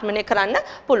ජීවීන් ආක්‍රමණය කරන්න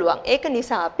පුළුවන්. ඒක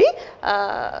නිසා අපි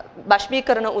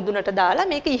භස්මීකරණ උඳුනට දාලා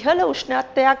මේක ඉහළ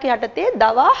උෂ්ණත්වයක් යටතේ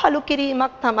දවා හලු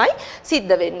කිරීමක් තමයි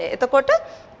සිද්ධ වෙන්නේ. එතකොට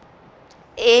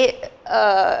ඒ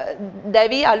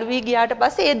දැවි අලු වී ගියාට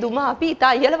පස්සේ ඒ දුම අපි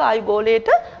ඉතා ඉහළ වායු ගෝලයට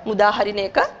මුදා හරින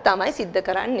එක තමයි සිද්ධ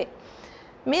කරන්නේ.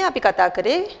 මේ අපි කතා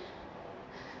කරේ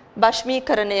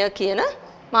භස්මීකරණය කියන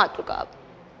මාතෘකාව.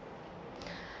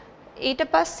 ඊට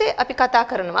පස්සේ අපි කතා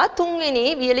කරනවා තුන්වෙනි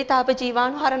වියලිතාප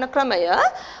ජීවාණු හරණ ක්‍රමය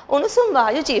උණුසුම්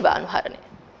වායු ජීවාණු හරණය.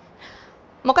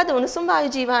 මොකද උණුසුම් වායු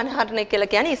ජීවාණු හරණය කියලා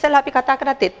කියන්නේ ඉස්සෙල්ලා අපි කතා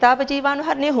කරා තෙත්තාප ජීවාණු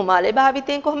හරණය හුමාලේ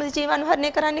භාවිතයෙන් කොහොමද ජීවාණු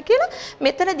හරණය කරන්නේ කියලා.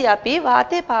 මෙතනදී අපි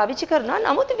වාතය පාවිච්චි කරනවා.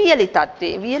 නමුත් වියලි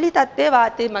තත්ත්වයේ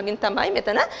වාතය මගින් තමයි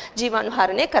මෙතන ජීවාණු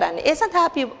හරණය කරන්නේ. ඒ සඳහා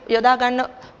අපි යොදා ගන්න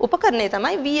උපකරණය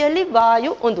තමයි වියලි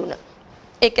වායු උඳුන.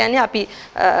 ඒ කියන්නේ අපි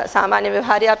සාමාන්‍ය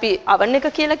ව්‍යවහාරයේ අපි අවන් එක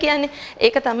කියලා කියන්නේ.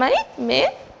 ඒක තමයි මේ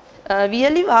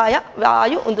වියලි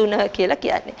වායු උඳුන කියලා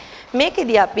කියන්නේ.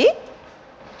 මේකෙදී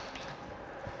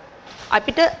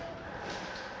අපිට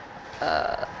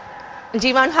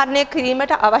ජීවාණු හරණය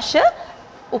කිරීමට අවශ්‍ය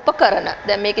උපකරණ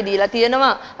දැන් මේකේ දීලා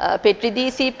තියෙනවා පෙට්‍රි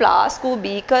දීසි ප්ලාස්කු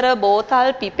බීකර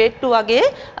බෝතල් පිපෙට්ටු වගේ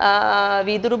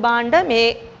වීදුරු භාණ්ඩ මේ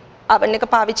අවන් එක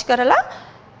පාවිච්චි කරලා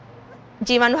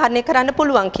ජීවාණු හරණය කරන්න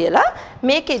පුළුවන් කියලා.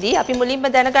 මේකෙදී අපි මුලින්ම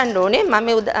දැනගන්න ඕනේ මම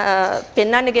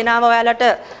පෙන්වන්න ගෙනාව ඔයාලට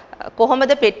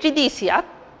කොහොමද පෙට්‍රි දීසියක්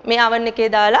මේ අවන් එකේ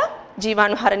දාලා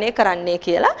ජීවාණු හරණය කරන්නේ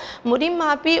කියලා. මුලින්ම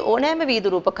අපි ඕනෑම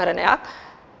වීදුරු උපකරණයක්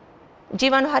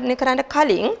ජීවාණු හරණය කරන්න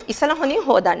කලින් ඉස්සලා හොඳින්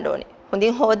හොදන්න ඕනේ.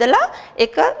 හොඳින් හොදලා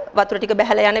ඒක වතුර ටික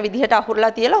බහැලා යන විදිහට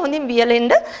අහුරලා තියලා හොඳින්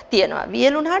වියලෙන්න තියනවා.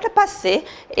 වියලුණාට පස්සේ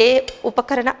ඒ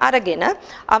උපකරණ අරගෙන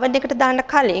අවන් එකට දාන්න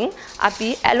කලින් අපි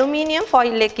ඇලුමිනියම්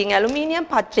ෆොයිල් එකකින් ඇලුමිනියම්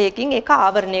පත්‍රයකින් ඒක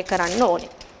ආවරණය කරන්න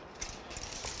ඕනේ.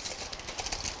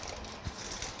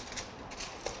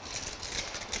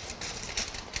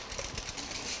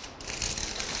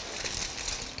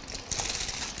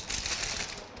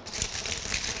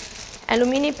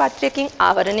 ඇලුමිනියම් පත්‍රයකින්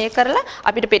ආවරණය කරලා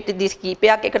අපිට පෙට්ටි දීස්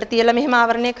කීපයක් එකට තියලා මෙහෙම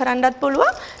ආවරණය කරන්නත්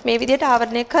පුළුවන්. මේ විදිහට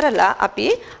ආවරණය කරලා අපි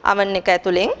අවන් එක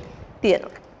ඇතුලෙන්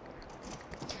තියනවා.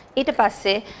 ඊට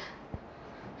පස්සේ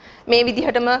මේ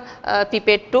විදිහටම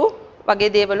පිපෙට්ටු වගේ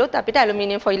දේවලුත් අපිට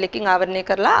ඇලුමිනියම් ෆොයිල් එකකින් ආවරණය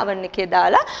කරලා oven එකේ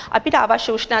දාලා අපිට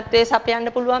අවශ්‍ය උෂ්ණත්වයේ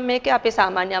සපයන්න පුළුවන් මේකේ අපේ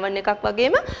සාමාන්‍ය oven එකක්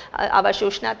වගේම අවශ්‍ය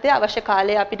උෂ්ණත්වයේ අවශ්‍ය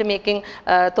කාලය අපිට මේකෙන්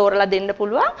තෝරලා දෙන්න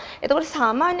පුළුවන්. එතකොට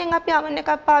සාමාන්‍යයෙන් අපි oven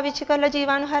එකක් පාවිච්චි කරලා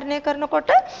ජීවාණුහරණය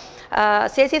කරනකොට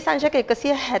සෙල්සියස් අංශක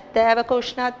 170ක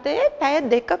උෂ්ණත්වයේ පැය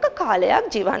 2ක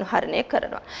කාලයක් ජීවාණුහරණය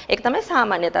කරනවා. ඒක තමයි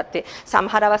සාමාන්‍ය තත්ත්වය.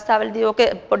 සමහර අවස්ථාවලදී ඕක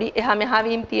පොඩි එහා මෙහා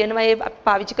වීම තියෙනවා ඒ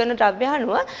පාවිච්චි කරන ද්‍රව්‍ය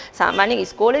අණුව. සාමාන්‍යයෙන්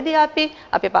ඉස්කෝලේදී අපි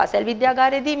අපේ පාසල්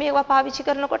විද්‍යාගාරයේදී මේවා පාවිච්චි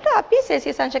කරනකොට අපි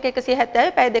සෙල්සියස් අංශක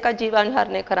 170 පැය 2ක්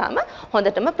ජීවාණුහරණය කරාම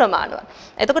හොඳටම ප්‍රමාණවත්.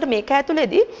 එතකොට මේක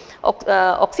ඇතුළේදී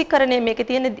ඔක්සිකරණය මේකේ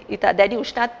තියෙන දැඩි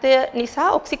උෂ්ණත්වය නිසා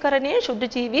ඔක්සිකරණයේ ශුද්ධ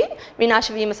ජීවි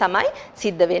විනාශ වීම සමයි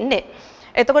සිද්ධ වෙන්නේ.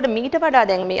 එතකොට මීට වඩා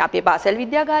දැන් මේ අපේ පාසල්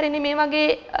විද්‍යාගාරයේ මේ වගේ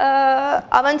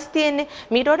අවන්ස් තියෙන්නේ.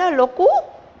 මීට වඩා ලොකු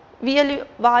වියලි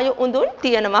වායු උඳුන්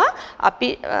තියෙනවා. අපි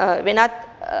වෙනත්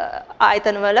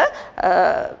ආයතනවල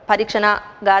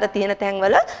පරීක්ෂණාගාර තියෙන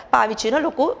තැන්වල පාවිච්චි කරන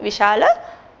ලොකු විශාල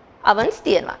අවන්ස්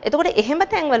තියෙනවා. එතකොට එහෙම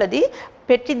තැන්වලදී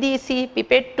පෙට්ටි දීසි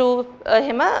පිපෙට්ටු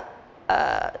එහෙම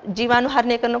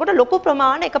ජීවාණුහරණය කරනකොට ලොකු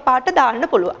ප්‍රමාණ එකපාරට දාන්න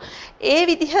පුළුවන්. ඒ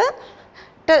විදිහට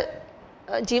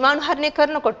ජීවාණුහරණය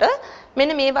කරනකොට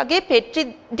මෙන්න මේ වගේ පෙට්ටි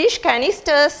ඩිෂ්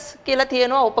කැනිස්ටර්ස් කියලා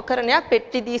තියෙන උපකරණයක්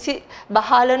පෙට්ටි දීසි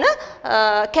බහලන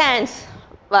කෑන්ස්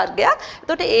වර්ගයක්.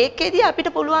 එතකොට ඒකෙදී අපිට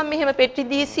පුළුවන් මෙහෙම පෙට්ටි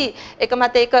දීසි එක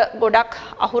මත එක ගොඩක්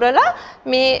අහුරලා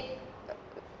මේ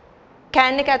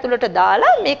කෑන් එක ඇතුළට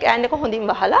දාලා මේ කෑන් එක හොඳින්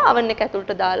වහලා oven එක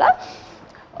ඇතුළට දාලා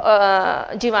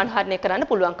ජීවාණුහරණය කරන්න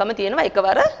පුළුවන්කම තියෙනවා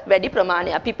එකවර වැඩි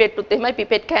ප්‍රමාණයක්. පිපෙට්ටුත් එහෙමයි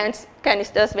පිපෙට්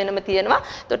කැනිස්ටර්ස් වෙනම තියෙනවා.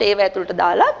 එතකොට ඒව ඇතුළට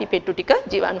දාලා පිපෙට්ටු ටික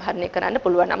ජීවාණුහරණය කරන්න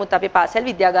පුළුවන්. නමුත් අපේ පාසල්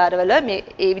විද්‍යාගාරවල මේ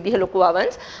ඒ විදිහ ලොකු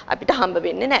අවන්ස් අපිට හම්බ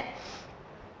වෙන්නේ නැහැ.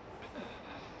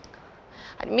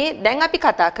 මේ දැන් අපි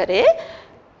කතා කරේ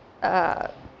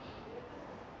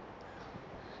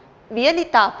වියලි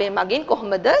තාපය මගින්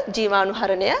කොහොමද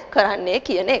ජීවාණුහරණය කරන්නේ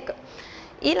කියන එක.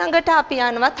 ඊළඟට අපි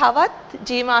යනවා තවත්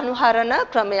ජීවාණුහරණ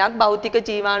ක්‍රමයක් භෞතික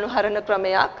ජීවාණුහරණ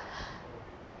ක්‍රමයක්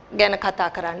ගැන කතා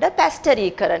කරන්න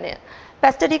පැස්ටරීකරණය.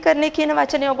 පැස්ටරීකරණය කියන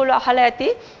වචනේ ඔයගොල්ලෝ අහලා ඇති.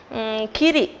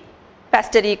 කිරි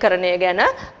පැස්ටරීකරණය ගැන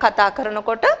කතා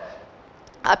කරනකොට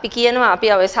අපි කියනවා අපි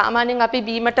සාමාන්‍යයෙන් අපි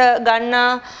බීමට ගන්න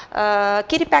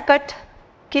කිරි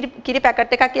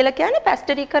පැකට් එකක් කියලා කියන්නේ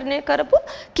පැස්ටරීකරණය කරපු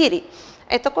කිරි.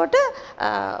 එතකොට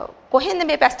කොහෙන්ද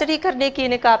මේ පැස්ටරීකරණය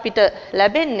කියන එක අපිට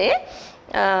ලැබෙන්නේ?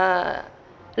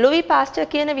 ලුයි පාස්චර්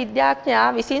කියන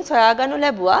විද්‍යාඥයා විසින් සොයාගනු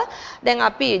ලැබුවා. දැන්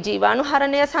අපි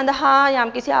ජීවාණුහරණය සඳහා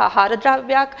යම්කිසි ආහාර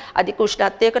ද්‍රව්‍යයක් අධික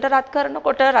උෂ්ණත්වයකට රත්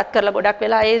කරනකොට රත් කරලා ගොඩක්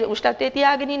වෙලා ඒ උෂ්ණත්වයේ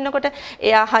තියාගෙන ඉන්නකොට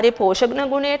ඒ ආහාරයේ පෝෂක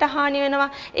ගුණයට හානි වෙනවා.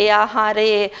 ඒ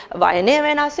ආහාරයේ වයනය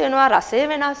වෙනස් වෙනවා, රසය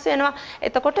වෙනස් වෙනවා.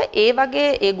 එතකොට ඒ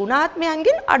වගේ ඒ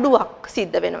ගුණාත්මයන්ගෙන් අඩුවක්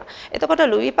සිද්ධ වෙනවා. එතකොට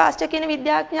ලුයි පාස්චර් කියන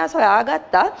විද්‍යාඥයා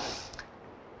සොයාගත්තා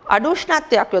අඩු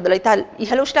උෂ්ණත්වයක් යොදලා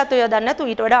ඉහළ උෂ්ණත්වය යොදන්නේ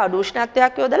නැතුව ඊට වඩා අඩු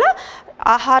උෂ්ණත්වයක් යොදලා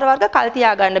ආහාර වර්ග කල්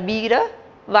තියා ගන්න බීර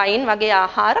වයින් වගේ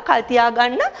ආහාර කල් තියා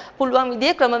ගන්න පුළුවන්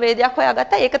විදිහේ ක්‍රමවේදයක්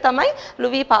හොයාගත්තා. ඒක තමයි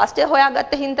ලුයි පාස්චර්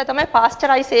හොයාගත්ත හින්දා තමයි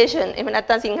පාස්චරයිසේෂන් එහෙම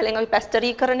නැත්නම් සිංහලෙන් අපි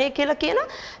පැස්ටරීකරණය කියලා කියන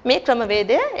මේ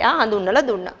ක්‍රමවේදය එයා හඳුන්වලා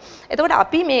දුන්නා. එතකොට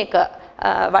අපි මේක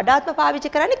වඩාත්ම පාවිච්චි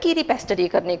කරන්නේ කිරි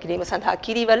පැස්ටරීකරණය කිරීම සඳහා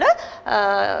කිරිවල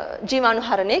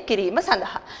ජීවාණුහරණය කිරීම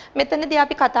සඳහා. මෙතනදී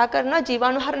අපි කතා කරනවා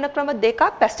ජීවාණුහරණ ක්‍රම දෙකක්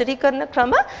පැස්ටරීකරණ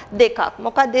ක්‍රම දෙකක්.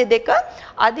 මොකක්ද මේ දෙක?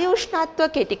 අධි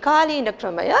උෂ්ණත්ව කෙටි කාලීන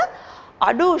ක්‍රමය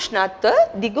අඩු උෂ්ණත්ව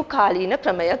දිගු කාලීන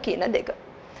ක්‍රමය කියන දෙක.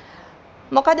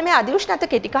 මොකද මේ අධි උෂ්ණත්ව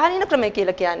කෙටි කාලීන ක්‍රමය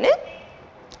කියලා කියන්නේ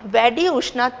වැඩි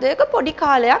උෂ්ණත්වයක පොඩි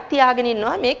කාලයක් තියාගෙන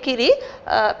ඉන්නවා මේ කිරි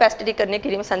පැස්ටරීකරණය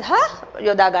කිරීම සඳහා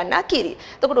යොදා ගන්නා කිරි.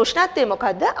 එතකොට උෂ්ණත්වය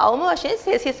මොකද්ද? අවම වශයෙන්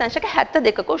සෙල්සියස් අංශක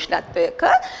 72ක උෂ්ණත්වයක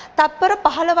තත්පර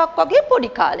 15ක් වගේ පොඩි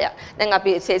කාලයක්. දැන්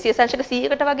අපි සෙල්සියස් අංශක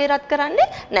 100කට වගේ රත් කරන්නේ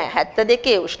නැහැ.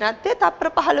 72 උෂ්ණත්වය තත්පර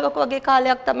 15ක වගේ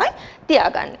කාලයක් තමයි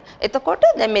තියාගන්නේ. එතකොට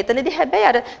දැන් මෙතනදී හැබැයි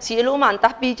අර සියලුම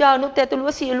අන්තර්බීජාණුත් ඇතුළුව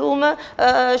සියලුම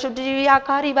ශුද්ධ ජීවී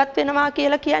ආකාර ඉවත් වෙනවා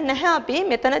කියලා කියන්නේ නැහැ අපි.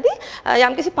 මෙතනදී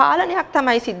යම්කිසි පාලනයක්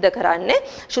තමයි සිද්ධ කරන්නේ.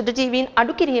 ශුද්ධ ජීවීන්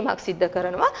අඩු කිරීමක් සිද්ධ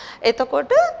කරනවා.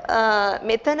 එතකොට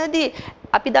මෙතනදී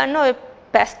අපි දන්න ඔය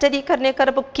පැස්ටරීකරණය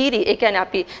කරපු කිරි, ඒ කියන්නේ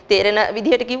අපි තේරෙන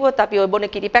විදිහට කිව්වොත් අපි ඔය බොන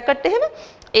කිරි පැකට් එහෙම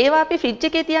ඒවා අපි ෆ්‍රිජ්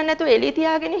එකේ තියන්නේ නැතුව එළිය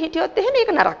තියාගෙන හිටියොත් එහෙම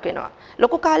ඒක නරක වෙනවා.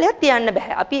 ලොකු කාලයක් තියන්න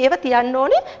බෑ. අපි ඒව තියන්න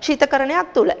ඕනේ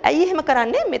ශීතකරණයක් තුල. ඇයි එහෙම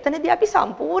කරන්නේ? මෙතනදී අපි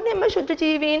සම්පූර්ණයෙන්ම ශුද්ධ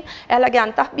ජීවීන් එයාලගේ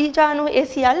අන්තර්බීජාණු ඒ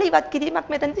සියල්ල ඉවත් කිරීමක්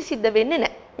මෙතනදී සිද්ධ වෙන්නේ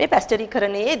නැහැ. මේ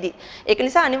පැස්ටරීකරණයේදී. ඒක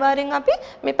නිසා අනිවාර්යෙන් අපි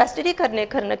මේ පැස්ටරීකරණය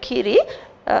කරන කිරි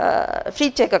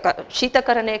ෆ්‍රිජ් එකක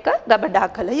ශීතකරණයක ගබඩා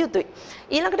කළ යුතුයි.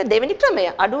 ඊළඟට දෙවෙනි ක්‍රමය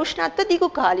අඩු උෂ්ණත්ව දිගු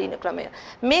කාලීන ක්‍රමය.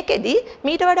 මේකෙදී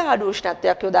මීට වඩා අඩු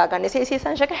උෂ්ණත්වයක් යොදාගන්නේ සෙල්සියස්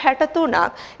අංශක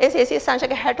 63ක්. ඒ සෙල්සියස්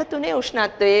අංශක 63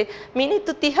 උෂ්ණත්වයේ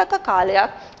මිනිත්තු 30ක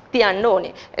කාලයක් තියන්න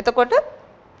ඕනේ. එතකොට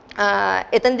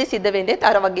එතනදී සිද්ධ වෙන්නේ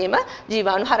අර වගේම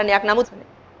ජීවාණු හරණයක්. නමුත්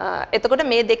එතකොට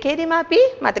මේ දෙකේදීම අපි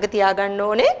මතක තියාගන්න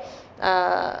ඕනේ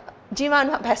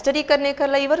ජීවාණු පැස්ටරීකරණය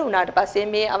කරලා ඉවර වුණාට පස්සේ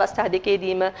මේ අවස්ථා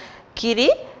දෙකේදීම කිරි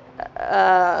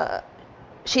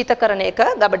ශීතකරණ එක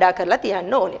ගබඩා කරලා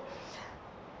තියන්න ඕනේ.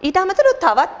 ඊට අමතරව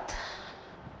තවත්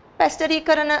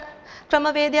පැස්ටරීකරණ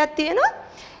ක්‍රමවේදයක් තියෙනවා.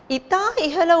 ඉතා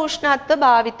ඉහළ උෂ්ණත්ව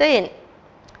භාවිතයෙන්.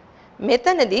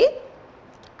 මෙතනදී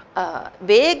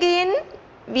වේගයෙන්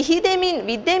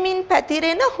විදෙමින්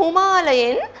පැතිරෙන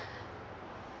හුමාලයෙන්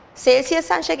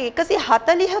සෙල්සියස් අංශක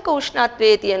 140ක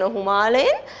උෂ්ණත්වයේ තියෙන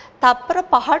හුමාලයෙන් තප්පර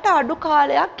 5ට අඩු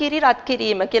කාලයක් කිරි රත්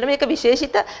කිරීම කියලා මේක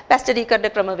විශේෂිත පැස්ටරීකරණ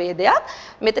ක්‍රමවේදයක්.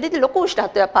 මෙතනදී ලොකු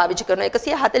උෂ්ණත්වයක් පාවිච්චි කරනවා.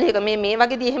 140ක මේ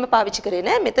වගේදී එහෙම පාවිච්චි කරේ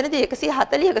නෑ. මෙතනදී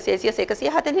 140ක සෙල්සියස්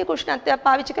 140ක උෂ්ණත්වයක්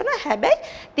පාවිච්චි කරනවා. හැබැයි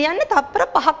තියන්නේ තප්පර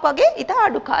 5ක් වගේ ඊට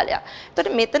අඩු කාලයක්.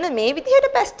 එතකොට මෙතන මේ විදිහට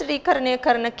පැස්ටරීකරණය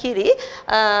කරන කිරි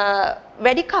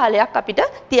වැඩි කාලයක් අපිට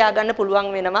තියාගන්න පුළුවන්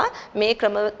වෙනවා මේ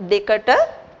ක්‍රම දෙකට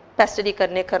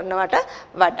පැස්ටරීකරණය කරනවට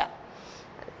වඩා.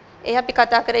 ඒ අපි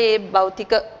කතා කරේ මේ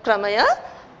භෞතික ක්‍රමය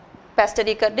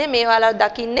පැස්ටරීකරණය මේ වල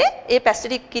දකින්නේ ඒ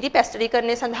කිරි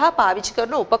පැස්ටරීකරණය සඳහා පාවිච්චි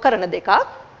කරන උපකරණ දෙකක්.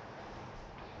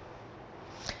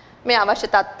 මේ අවශ්‍ය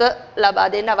තත්ත්ව ලබා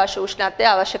දෙන්න අවශ්‍ය උෂ්ණත්වය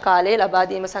අවශ්‍ය කාලයේ ලබා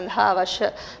දීම සඳහා අවශ්‍ය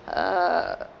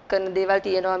කරන දේවල්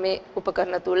තියෙනවා මේ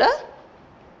උපකරණ තුල.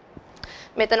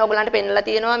 මෙතන ඔයගලන්ට පෙන්නලා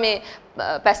තියෙනවා මේ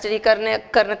පැස්ටරීකරණය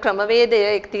කරන ක්‍රමවේදයේ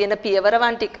තියෙන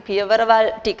පියවරවල්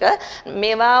ටික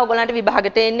මේවා ඔයගලන්ට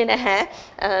විභාගයට එන්නේ නැහැ.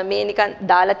 මේ නිකන්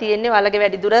දාලා තියෙන්නේ ඔයාලගේ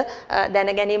වැඩිදුර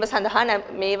දැන ගැනීම සඳහා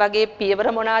මේ වගේ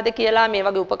පියවර මොනවාද කියලා මේ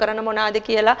වගේ උපකරණ මොනවාද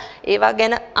කියලා ඒවා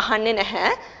ගැන අහන්නේ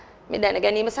නැහැ. මේ දැන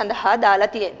ගැනීම සඳහා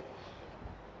දාලා තියෙන්නේ.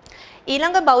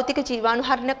 ඊළඟ භෞතික ජීවාණු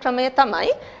හරණ ක්‍රමය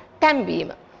තමයි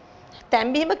තැම්බීම.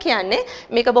 තැම්බීම කියන්නේ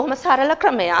මේක බොහොම සරල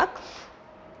ක්‍රමයක්.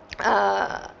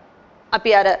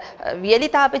 අපි අර වියලි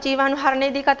තාප ජීවාණු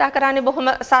හරණයේදී කතා කරන්නේ බොහොම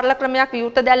සරල ක්‍රමයක්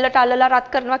විවෘත දැල්ලට අල්ලලා රත්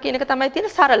කරනවා කියන එක තමයි තියෙන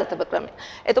සරලතම ක්‍රමය.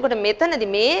 එතකොට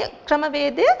මෙතනදී මේ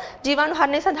ක්‍රමවේදය ජීවාණු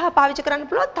හරණය සඳහා පාවිච්චි කරන්න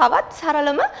පුළුවන් තවත්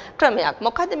සරලම ක්‍රමයක්.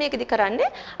 මොකද්ද මේකෙදි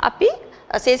කරන්නේ? අපි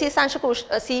සෙල්සියස් අංශක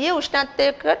 100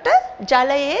 උෂ්ණත්වයකට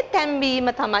ජලයේ තැම්බීම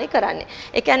තමයි කරන්නේ.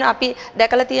 ඒ කියන්නේ අපි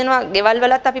දැකලා තියෙනවා ගෙවල්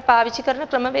වලත් අපි පාවිච්චි කරන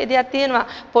ක්‍රමවේදයක් තියෙනවා.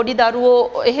 පොඩි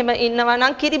දරුවෝ එහෙම ඉන්නවා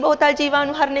නම් කිරි බෝතල්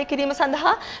ජීවාණු හරණය කිරීම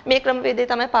සඳහා මේ ක්‍රමවේදය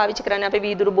තමයි පාවිච්චි කරන්නේ. අපි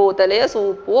වීදුරු බෝතලය,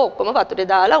 සූපුව ඔක්කොම වතුරේ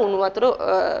දාලා උණු වතුර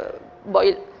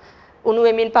බොයිල් උණු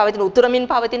වෙමින් පවතින උතුරමින්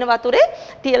පවතින වතුරේ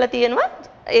තියලා තියෙනවා.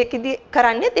 ඒකෙදි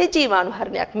කරන්නේ ඒ ජීවාණු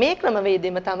හරණයක්. මේ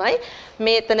ක්‍රමවේදෙම තමයි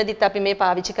මේතනදිත් අපි මේ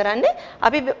පාවිච්චි කරන්නේ.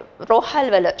 අපි රෝහල්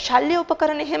වල ශල්‍ය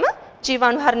උපකරණ එහෙම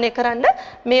ජීවාණු හරණය කරන්න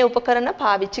මේ උපකරණ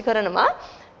පාවිච්චි කරනවා.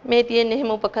 මේ තියෙන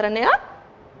එහෙම උපකරණයක්.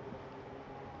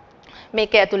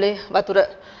 මේක ඇතුලේ වතුර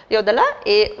යොදලා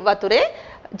ඒ වතුරේ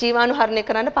ජීවාණු හරණය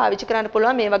කරන්න පාවිච්චි කරන්න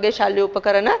පුළුවන් මේ වගේ ශල්‍ය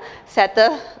උපකරණ සැත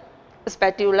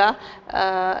ස්පැටියුලා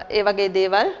ඒ වගේ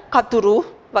දේවල් කතුරු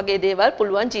වගේ දේවල්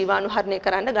පුළුවන් ජීවාණු හරණය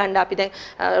කරන්න ගන්න. අපි දැන්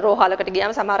රෝහලකට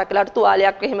ගියාම සමහරක් වෙලාවට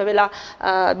තුවාලයක් එහෙම වෙලා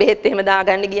බෙහෙත් එහෙම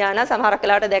දාගන්න ගියා නම් සමහරක්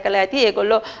වෙලාවට දැකලා ඇති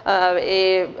ඒගොල්ලෝ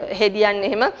ඒ හෙදියන්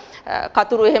එහෙම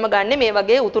කතුරු එහෙම ගන්න මේ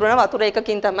වගේ උතුරන වතුර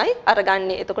එකකින් තමයි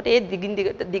අරගන්නේ. එතකොට ඒ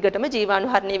දිගටම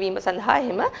ජීවාණු හරණය වීම සඳහා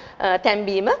එහෙම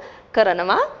තැම්බීම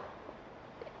කරනවා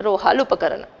රෝහල්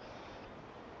උපකරණ.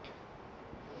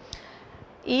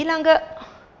 ඊළඟ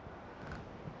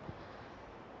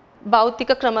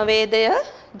භෞතික ක්‍රමවේදය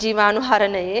ජීවාණු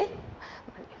හරණයේ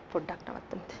පොඩ්ඩක්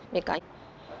නවත්තමු මේකයි.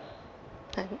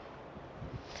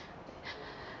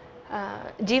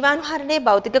 ජීවාණු හරණයේ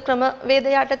භෞතික ක්‍රමවේද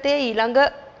යටතේ ඊළඟ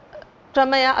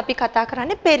ක්‍රමය අපි කතා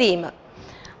කරන්නේ පෙරීම.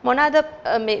 මොනවාද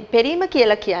මේ පෙරීම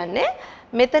කියලා කියන්නේ?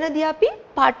 මෙතනදී අපි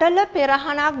පටල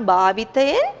පෙරහනක්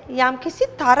භාවිතයෙන් යම්කිසි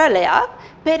තරලයක්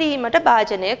පෙරීමට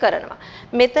භාජනය කරනවා.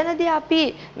 මෙතනදී අපි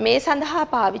මේ සඳහා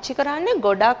පාවිච්චි කරන්නේ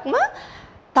ගොඩක්ම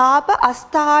තාප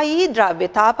අස්ථායී ද්‍රව්‍ය,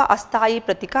 තාප අස්ථායී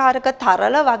ප්‍රතිකාරක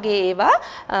තරල වගේ ඒවා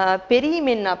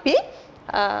පෙරීමෙන් අපි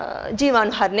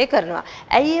ජීවාණු හරණය කරනවා.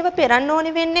 ඇයි ඒව පෙරන්න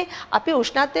ඕනේ වෙන්නේ? අපි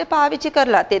උෂ්ණත්වය පාවිච්චි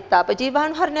කරලා තෙත් තාප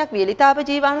ජීවාණු හරණයක්, වියලි තාප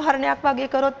ජීවාණු හරණයක් වගේ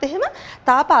කරොත් එහෙම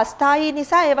තාප අස්ථායී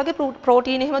නිසා ඒ වගේ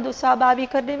ප්‍රෝටීන් එහෙම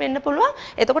දුස්ස්වාභාවිකරණය වෙන්න පුළුවන්.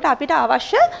 එතකොට අපිට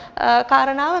අවශ්‍ය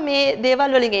කාරණාව මේ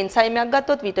දේවල් වලින් එන්සයිමයක්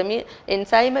ගත්තොත්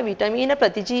එන්සයිම, විටමින,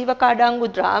 ප්‍රතිජීවක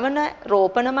අඩංගු ද්‍රාවණ,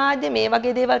 රෝපණ මාධ්‍ය මේ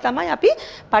වගේ දේවල් තමයි අපි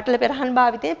පටල පෙරහන්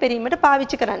භාවිතයෙන් පෙරීමට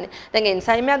පාවිච්චි කරන්නේ. දැන්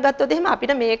එන්සයිමයක් ගත්තොත් එහෙම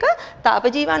අපිට මේක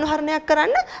තාප ජීවාණු හරණයක්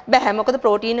කරන්න බෑ. මොකද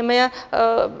ප්‍රෝටීනමය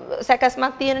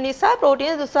සැකස්මක් තියෙන නිසා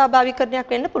ප්‍රෝටීන දුස්ස්වාභාවිකරණයක්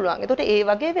වෙන්න පුළුවන්. එතකොට ඒ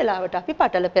වගේ වෙලාවට අපි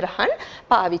පටල පෙරහන්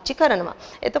පාවිච්චි කරනවා.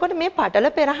 එතකොට මේ පටල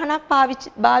පෙරහනක්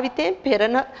භාවිතයෙන්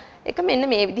පෙරන එක මෙන්න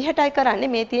මේ විදිහටයි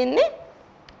කරන්නේ. මේ තියෙන්නේ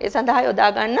ඒ සඳහා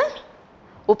යොදා ගන්න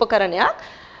උපකරණයක්.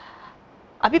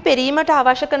 අපි පෙරීමට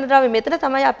අවශ්‍ය කරන ද්‍රව්‍ය මෙතන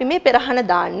තමයි අපි මේ පෙරහන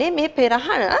දාන්නේ. මේ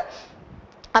පෙරහන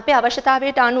අපේ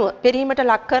අවශ්‍යතාවයට අනුව පෙරීමට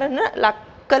ලක්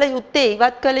කළ යුත්තේ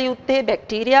ඉවත් කළ යුත්තේ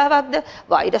බැක්ටීරියාවක්ද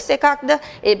වෛරස් එකක්ද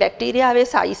ඒ බැක්ටීරියාවේ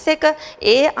සයිස් එක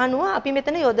ඒ අනුව අපි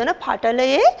මෙතන යොදන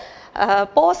පටලයේ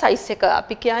පෝ සයිස් එක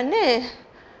අපි කියන්නේ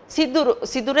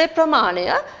සිදුරේ ප්‍රමාණය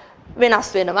වෙනස්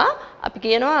වෙනවා. අපි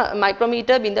කියනවා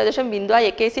මයික්‍රෝමීටර්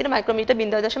 0.01 සිට මයික්‍රෝමීටර්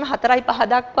 0.45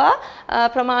 දක්වා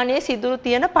ප්‍රමාණයේ සිදුරු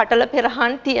තියෙන පටල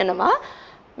පෙරහන් තියෙනවා.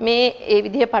 මේ ඒ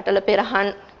විදිහේ පටල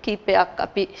පෙරහන් කීපයක්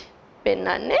අපි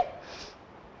පෙන්වන්නේ.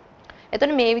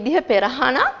 එතකොට මේ විදිහ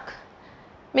පෙරහනක්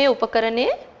මේ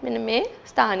උපකරණයේ මෙන්න මේ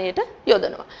ස්ථානයට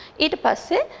යොදනවා. ඊට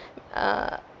පස්සේ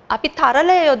අපි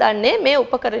තරලය යොදන්නේ මේ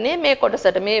උපකරණයේ මේ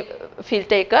කොටසට මේ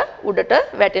ෆිල්ටර් එක උඩට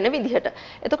වැටෙන විදිහට.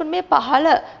 එතකොට මේ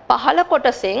පහළ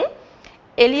කොටසෙන්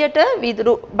එළියට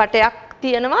වීදුරු බටයක්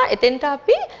තියෙනවා. එතෙන්ට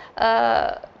අපි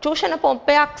චූෂණ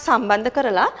පොම්පයක් සම්බන්ධ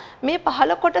කරලා මේ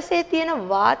පහළ කොටසේ තියෙන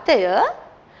වාතය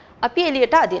අපි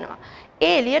එළියට අදිනවා.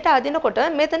 ඒ එළියට අදිනකොට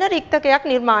මෙතන රික්තකයක්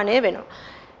නිර්මාණය වෙනවා.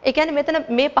 ඒ කියන්නේ මෙතන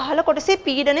මේ පහළ කොටසේ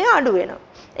පීඩනය අඩු වෙනවා.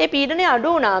 ඒ පීඩනය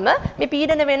අඩු වුණාම මේ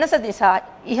පීඩන වෙනස නිසා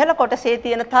ඉහළ කොටසේ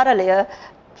තියෙන තරලය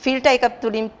ෆිල්ටර් එක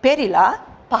තුලින් පෙරිලා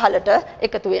පහළට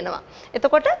එකතු වෙනවා.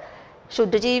 එතකොට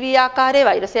ශුද්ධ ජීවී ආකාරයේ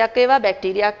වෛරසයක් වේවා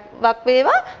බැක්ටීරියාවක්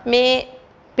වේවා මේ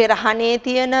පෙරහනේ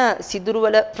තියෙන සිදුරු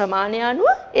වල ප්‍රමාණය අනුව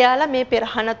එයාලා මේ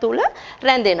පෙරහන තුල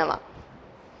රැඳෙනවා.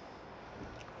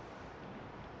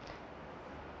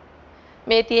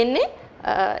 මේ තියෙන්නේ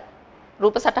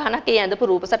රූප සටහනක් ඒ ඇඳපු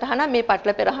රූප සටහන මේ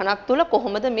පටල පෙරහනක් තුල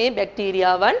කොහොමද මේ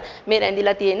බැක්ටීරියාවන් මේ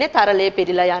රැඳිලා තියෙන්නේ තරලයේ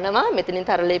පිරීලා යනවා මෙතනින්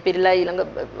තරලයේ පිරීලා ඊළඟ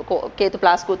කේතු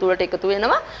ප්ලාස්කු වලට එකතු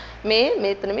වෙනවා මේ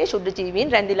මෙතන මේ ශුද්ධ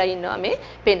ජීවීන් රැඳිලා ඉන්නවා මේ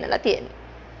පෙන්නලා තියෙන්නේ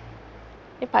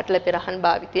මේ පටල පෙරහන්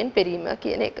භාවිතයෙන් පෙරීම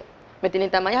කියන එක මෙතනින්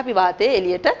තමයි අපි වාතය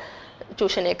එළියට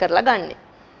චූෂණය කරලා ගන්නෙ.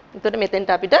 එතකොට මෙතෙන්ට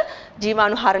අපිට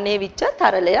ජීවාණු හරණය වෙච්ච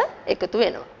තරලය එකතු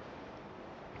වෙනවා.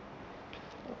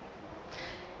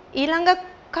 ඊළඟ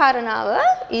කාරණාව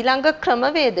ඊළඟ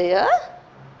ක්‍රමවේදය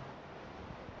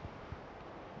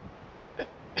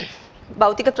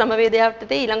භෞතික ක්‍රමවේදය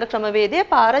යටතේ ඊළඟ ක්‍රමවේදය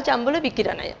පාරජම්බුල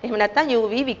විකිරණය. එහෙම නැත්නම්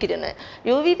UV විකිරණය.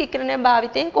 UV විකිරණය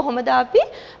භාවිතයෙන් කොහොමද අපි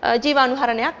ජීවාණු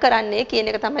හරණයක් කරන්නේ කියන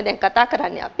එක තමයි දැන් කතා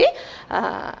කරන්නේ අපි.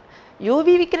 UV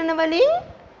විකිරණ වලින්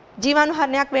ජීවාණු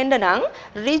හරණයක් වෙන්න නම්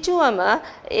ඍජුවම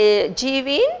ඒ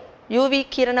ජීවීන් UV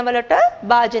කිරණ වලට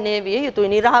භාජනය විය යුතුයි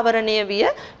නිරාවරණය විය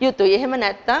යුතුයි. එහෙම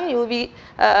නැත්නම් UV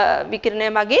විකිරණය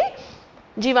මගින්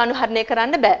ජීවාණු හරණය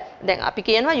කරන්න බෑ. දැන් අපි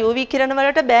කියනවා UV කිරණ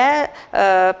වලට බෑ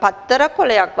පත්තර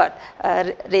කොළයක්වත්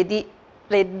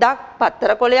රෙද්දක්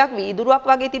පත්තර කොළයක් වීදුරුවක්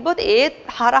වගේ තිබ්බොත් ඒ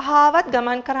හරහාවත්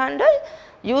ගමන් කරන්න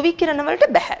UV කිරණ වලට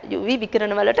බෑ. UV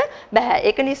විකිරණ වලට බෑ.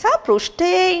 ඒක නිසා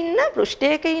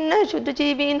පෘෂ්ඨයක ඉන්න ශුද්ධ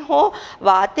ජීවීන් හෝ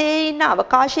වාතයේ ඉන්න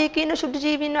අවකාශයක ඉන්න ශුද්ධ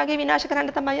ජීවීන් වගේ විනාශ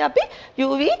කරන්න තමයි අපි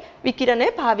UV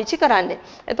විකිරණය පාවිච්චි කරන්නේ.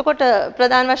 එතකොට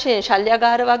ප්‍රධාන වශයෙන්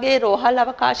ශල්‍යාගාර වගේ රෝහල්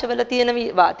අවකාශවල තියෙන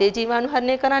වාතයේ ජීවාණු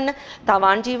හරණය කරන්න,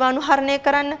 තවාන් ජීවාණු හරණය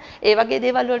කරන්න, ඒ වගේ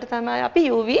දේවල් වලට තමයි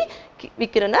අපි UV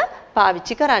විකිරණ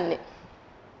පාවිච්චි කරන්නේ.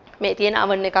 මේ තියෙන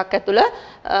අවන් එකක් ඇතුළ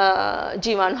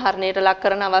ජීවාණු හරණයට ලක්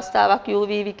කරන අවස්ථාවක්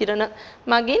UV විකිරණ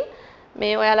මගින්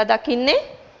මේ ඔයාලා දකින්නේ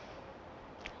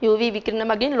UV විකිරණ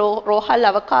මගින් රෝහල්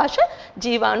අවකාශ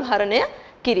ජීවාණු හරණය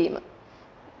කිරීම.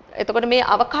 එතකොට මේ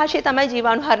අවකාශයේ තමයි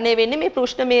ජීවාණු හරණය වෙන්නේ. මේ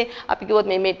පෘෂ්ඨ මේ අපි කිව්වොත්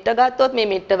මේ මෙට්ට ගත්තොත් මේ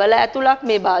මෙට්ටවල ඇතුළක්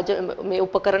මේ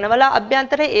උපකරණවල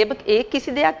අභ්‍යන්තරයේ ඒ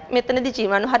කිසි දෙයක් මෙතනදී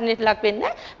ජීවාණු හරණයට ලක් වෙන්නේ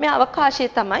නැහැ. මේ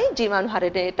අවකාශයේ තමයි ජීවාණු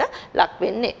හරණයට ලක්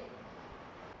වෙන්නේ.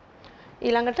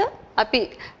 ඊළඟට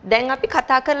දැන් අපි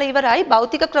කතා කරලා ඉවරයි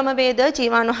භෞතික ක්‍රමවේද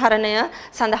ජීවාණු හරණය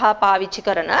සඳහා පාවිච්චි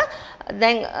කරන.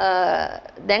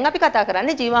 දැන් අපි කතා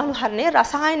කරන්නේ ජීවාණු හරණයේ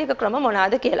රසායනික ක්‍රම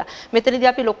මොනවාද කියලා. මෙතනදී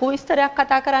අපි ලොකු විස්තරයක්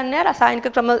කතා කරන්නේ රසායනික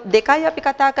ක්‍රම දෙකයි අපි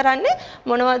කතා කරන්නේ.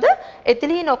 මොනවද?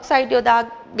 එතිලීන් ඔක්සයිඩ්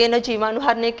යොදාගෙන ජීවාණු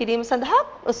හරණය කිරීම සඳහා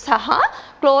සහ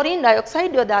ක්ලෝරින්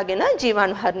ඩයොක්සයිඩ් යොදාගෙන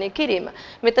ජීවාණු හරණය කිරීම.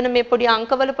 මෙතන මේ පොඩි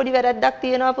අංකවල පොඩි වැරැද්දක්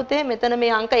තියෙනවා පුතේ. මෙතන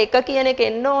මේ අංක 1 කියන එක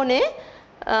එන්න ඕනේ.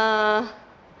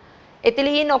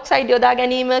 එතිලීන් ඔක්සයිඩ් යොදා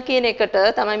ගැනීම කියන එකට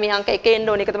තමයි මේ අංක 1 එන්න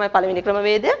ඕනේ. ඒක තමයි පළවෙනි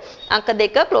ක්‍රමවේදය. අංක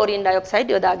 2 ක්ලෝරින්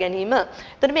ඩයොක්සයිඩ් යොදා ගැනීම.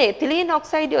 එතකොට මේ එතිලීන්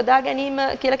ඔක්සයිඩ් යොදා ගැනීම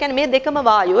කියලා කියන්නේ මේ දෙකම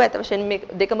වායුව. අත වශයෙන් මේ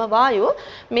දෙකම වායුව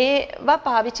මේවා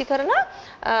පාවිච්චි කරලා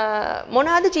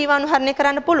මොනවාද ජීවාණු හරණය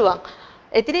කරන්න පුළුවන්.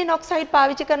 එතිලීන් ඔක්සයිඩ්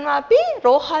පාවිච්චි කරනවා අපි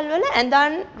රෝහල්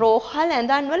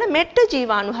ඇඳන් වල මෙට්ට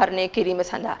ජීවාණු හරණය කිරීම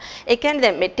සඳහා. ඒ කියන්නේ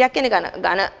දැන් මෙට්ටයක් කියන්නේ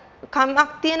ඝන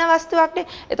කමක් තියෙන වස්තුවක්නේ.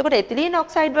 එතකොට එතිලීන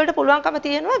ඔක්සයිඩ් වලට පුළුවන්කම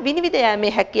තියෙනවා විනිවිද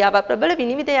යෑමේ හැකියාවක්, ප්‍රබල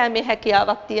විනිවිද යෑමේ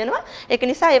හැකියාවක් තියෙනවා. ඒක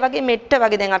නිසා ඒ වගේ මෙට්ට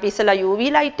වගේ දැන් අපි ඉස්සලා UV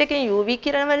ලයිට් එකෙන් UV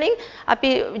කිරණ වලින් අපි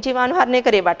ජීවාණුහරණය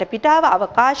කරේ වටපිටාව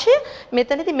අවකාශය.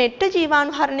 මෙතනදී මෙට්ට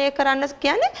ජීවාණුහරණය කරන්න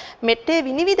කියන්නේ මෙට්ටේ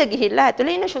විනිවිද ගිහිල්ලා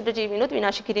ඇතුලේ ඉන්න ශුද්ධ ජීවීනුත්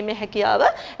විනාශ කිරීමේ හැකියාව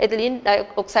එතිලීන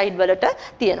ඔක්සයිඩ් වලට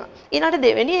තියෙනවා. ඊළඟට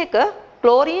දෙවෙනි එක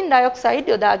ක්ලෝරින්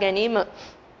ඩයොක්සයිඩ් යොදා ගැනීම.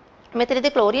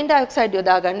 මෙතනදී ක්ලෝරින් ඩයොක්සයිඩ්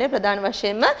යොදාගන්නේ ප්‍රධාන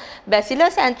වශයෙන්ම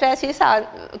බැසිලස් ඇන්ත්‍රැසිස්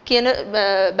කියන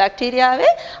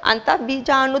බැක්ටීරියාවේ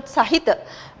අන්තබීජාණුත්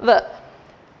සහිතව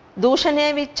දූෂණය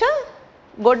වෙච්ච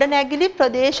ගොඩනැගිලි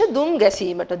ප්‍රදේශ දුම්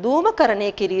ගැසීමට ධූමකරණය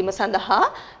කිරීම සඳහා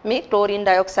මේ ක්ලෝරින්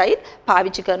ඩයොක්සයිඩ්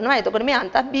පාවිච්චි කරනවා. එතකොට මේ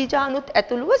අන්තබීජාණුත්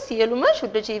ඇතුළුව සියලුම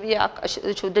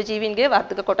ශුද්ධ ජීවීන්ගේ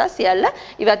වර්ධක කොටස් සියල්ල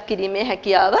ඉවත් කිරීමේ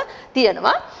හැකියාව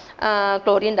තියෙනවා.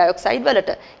 ක්ලෝරින් ඩයොක්සයිඩ්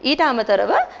වලට. ඊට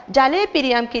අමතරව ජලය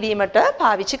පිරියම් කිරීමට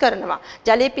පාවිච්චි කරනවා.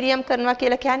 ජලය පිරියම් කරනවා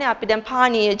කියලා කියන්නේ අපි දැන්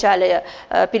පානීය ජලය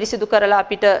පිරිසිදු කරලා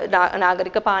අපිට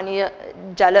නාගරික පානීය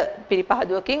ජල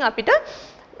පිරිපහදුවකින් අපිට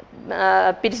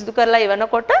පිරිසිදු කරලා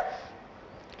එවනකොට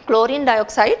ක්ලෝරින්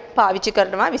ඩයොක්සයිඩ් පාවිච්චි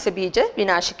කරනවා විස බීජ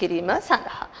විනාශ කිරීම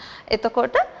සඳහා.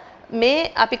 එතකොට මේ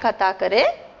අපි කතා කරේ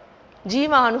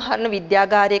ජීවාණුහරණ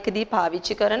විද්‍යාගාරයකදී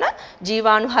පාවිච්චි කරන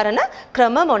ජීවාණුහරණ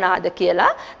ක්‍රම මොනවාද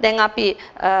කියලා. දැන් අපි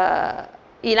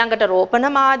ඊළඟට රෝපණ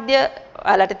මාධ්‍ය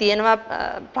වලට තියෙනවා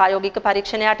ප්‍රායෝගික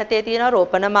පරීක්ෂණ යටතේ තියෙනවා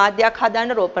රෝපණ මාධ්‍යයක්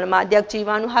හදන්න, රෝපණ මාධ්‍යයක්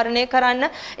ජීවාණුහරණය කරන්න.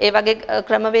 ඒ වගේ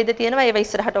ක්‍රමවේද තියෙනවා. ඒවා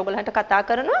ඉස්සරහට ඔයගලන්ට කතා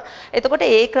කරනවා. එතකොට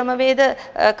ඒ ක්‍රමවේද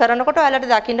කරනකොට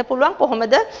ඔයාලට දකින්න පුළුවන්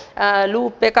කොහොමද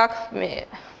ලූප් එකක් මේ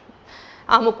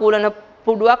අමුකූලන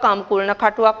පුඩුවක් අමුකුලන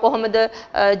කටුවක් කොහොමද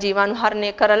ජීවාණුහරණය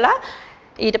කරලා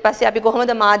ඊට පස්සේ අපි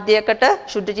කොහොමද මාධ්‍යයකට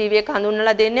ශුද්ධ ජීවියෙක්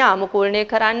හඳුන්වලා දෙන්නේ ආමුකූලනය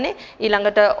කරන්නේ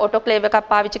ඊළඟට ඔටෝක්ලේව් එකක්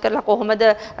පාවිච්චි කරලා කොහොමද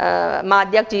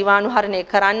මාධ්‍යයක් ජීවාණුහරණය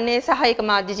කරන්නේ සහ ඒක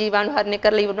මාධ්‍ය ජීවාණුහරණය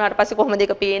කරලා ඉවරනාට පස්සේ කොහොමද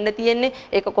ඒක පේන්න තියෙන්නේ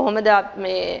ඒක කොහොමද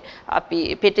මේ අපි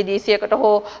පෙට්ටි දීසියකට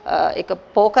හෝ ඒක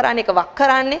පෝ කරන්නේ ඒක වක්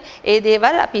කරන්නේ ඒ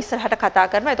දේවල් අපි ඉස්සරහට කතා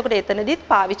කරනවා. එතකොට එතනදිත්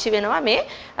පාවිච්චි වෙනවා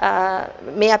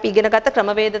මේ අපි ඉගෙනගත්ත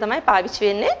ක්‍රමවේද තමයි පාවිච්චි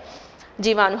වෙන්නේ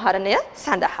ජීවාණුහරණය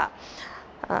සඳහා.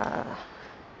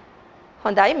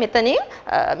 හොඳයි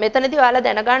මෙතනදී ඔයාලා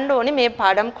දැනගන්න ඕනේ මේ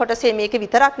පාඩම් කොටසේ මේක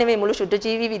විතරක් නෙවෙයි මුළු ශුද්ධ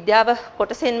ජීවි විද්‍යාව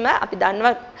කොටසෙන්ම අපි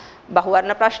දන්නවා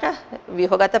බහුවර්ණ ප්‍රශ්න,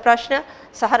 ව්‍යුහගත ප්‍රශ්න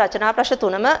සහ රචනා ප්‍රශ්න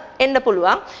තුනම එන්න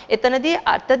පුළුවන්. එතනදී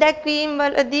අර්ථ දැක්වීම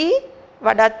වලදී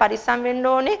වඩාත් පරිස්සම් වෙන්න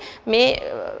ඕනේ මේ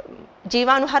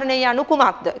ජීවාණුහරණය යනු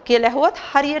කුමක්ද කියලා ඇහුවොත්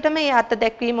හරියටම ඒ අර්ථ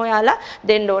දැක්වීම ඔයාලා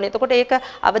දෙන්න ඕනේ. එතකොට ඒක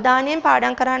අවධානයෙන්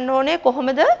පාඩම් කරන්න ඕනේ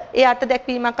කොහොමද ඒ අර්ථ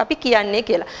දැක්වීමක් අපි කියන්නේ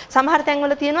කියලා. සමහර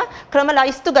තැන්වල තියෙනවා ක්‍රම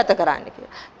ලයිස්තුගත කරන්න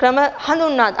කියලා. ක්‍රම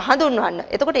හඳුන්වන්න.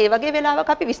 එතකොට ඒ වගේ වෙලාවක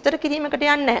අපි විස්තර කිරීමකට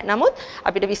යන්නේ නැහැ. නමුත්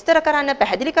අපිට විස්තර කරන්න,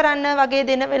 පැහැදිලි කරන්න වගේ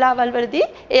දෙන වෙලාවල් වලදී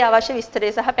ඒ අවශ්‍ය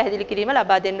විස්තරය සහ පැහැදිලි කිරීම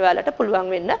ලබා දෙන්න ඔයාලට පුළුවන්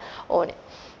වෙන්න ඕනේ.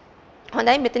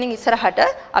 හොඳයි මෙතනින් ඉස්සරහට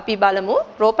අපි බලමු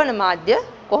රෝපණ මාධ්‍ය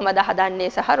කොහොමද හදන්නේ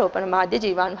සහ රෝපණ මාධ්‍ය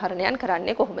ජීවාණුහරණයන්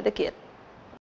කරන්නේ කොහොමද කියලා.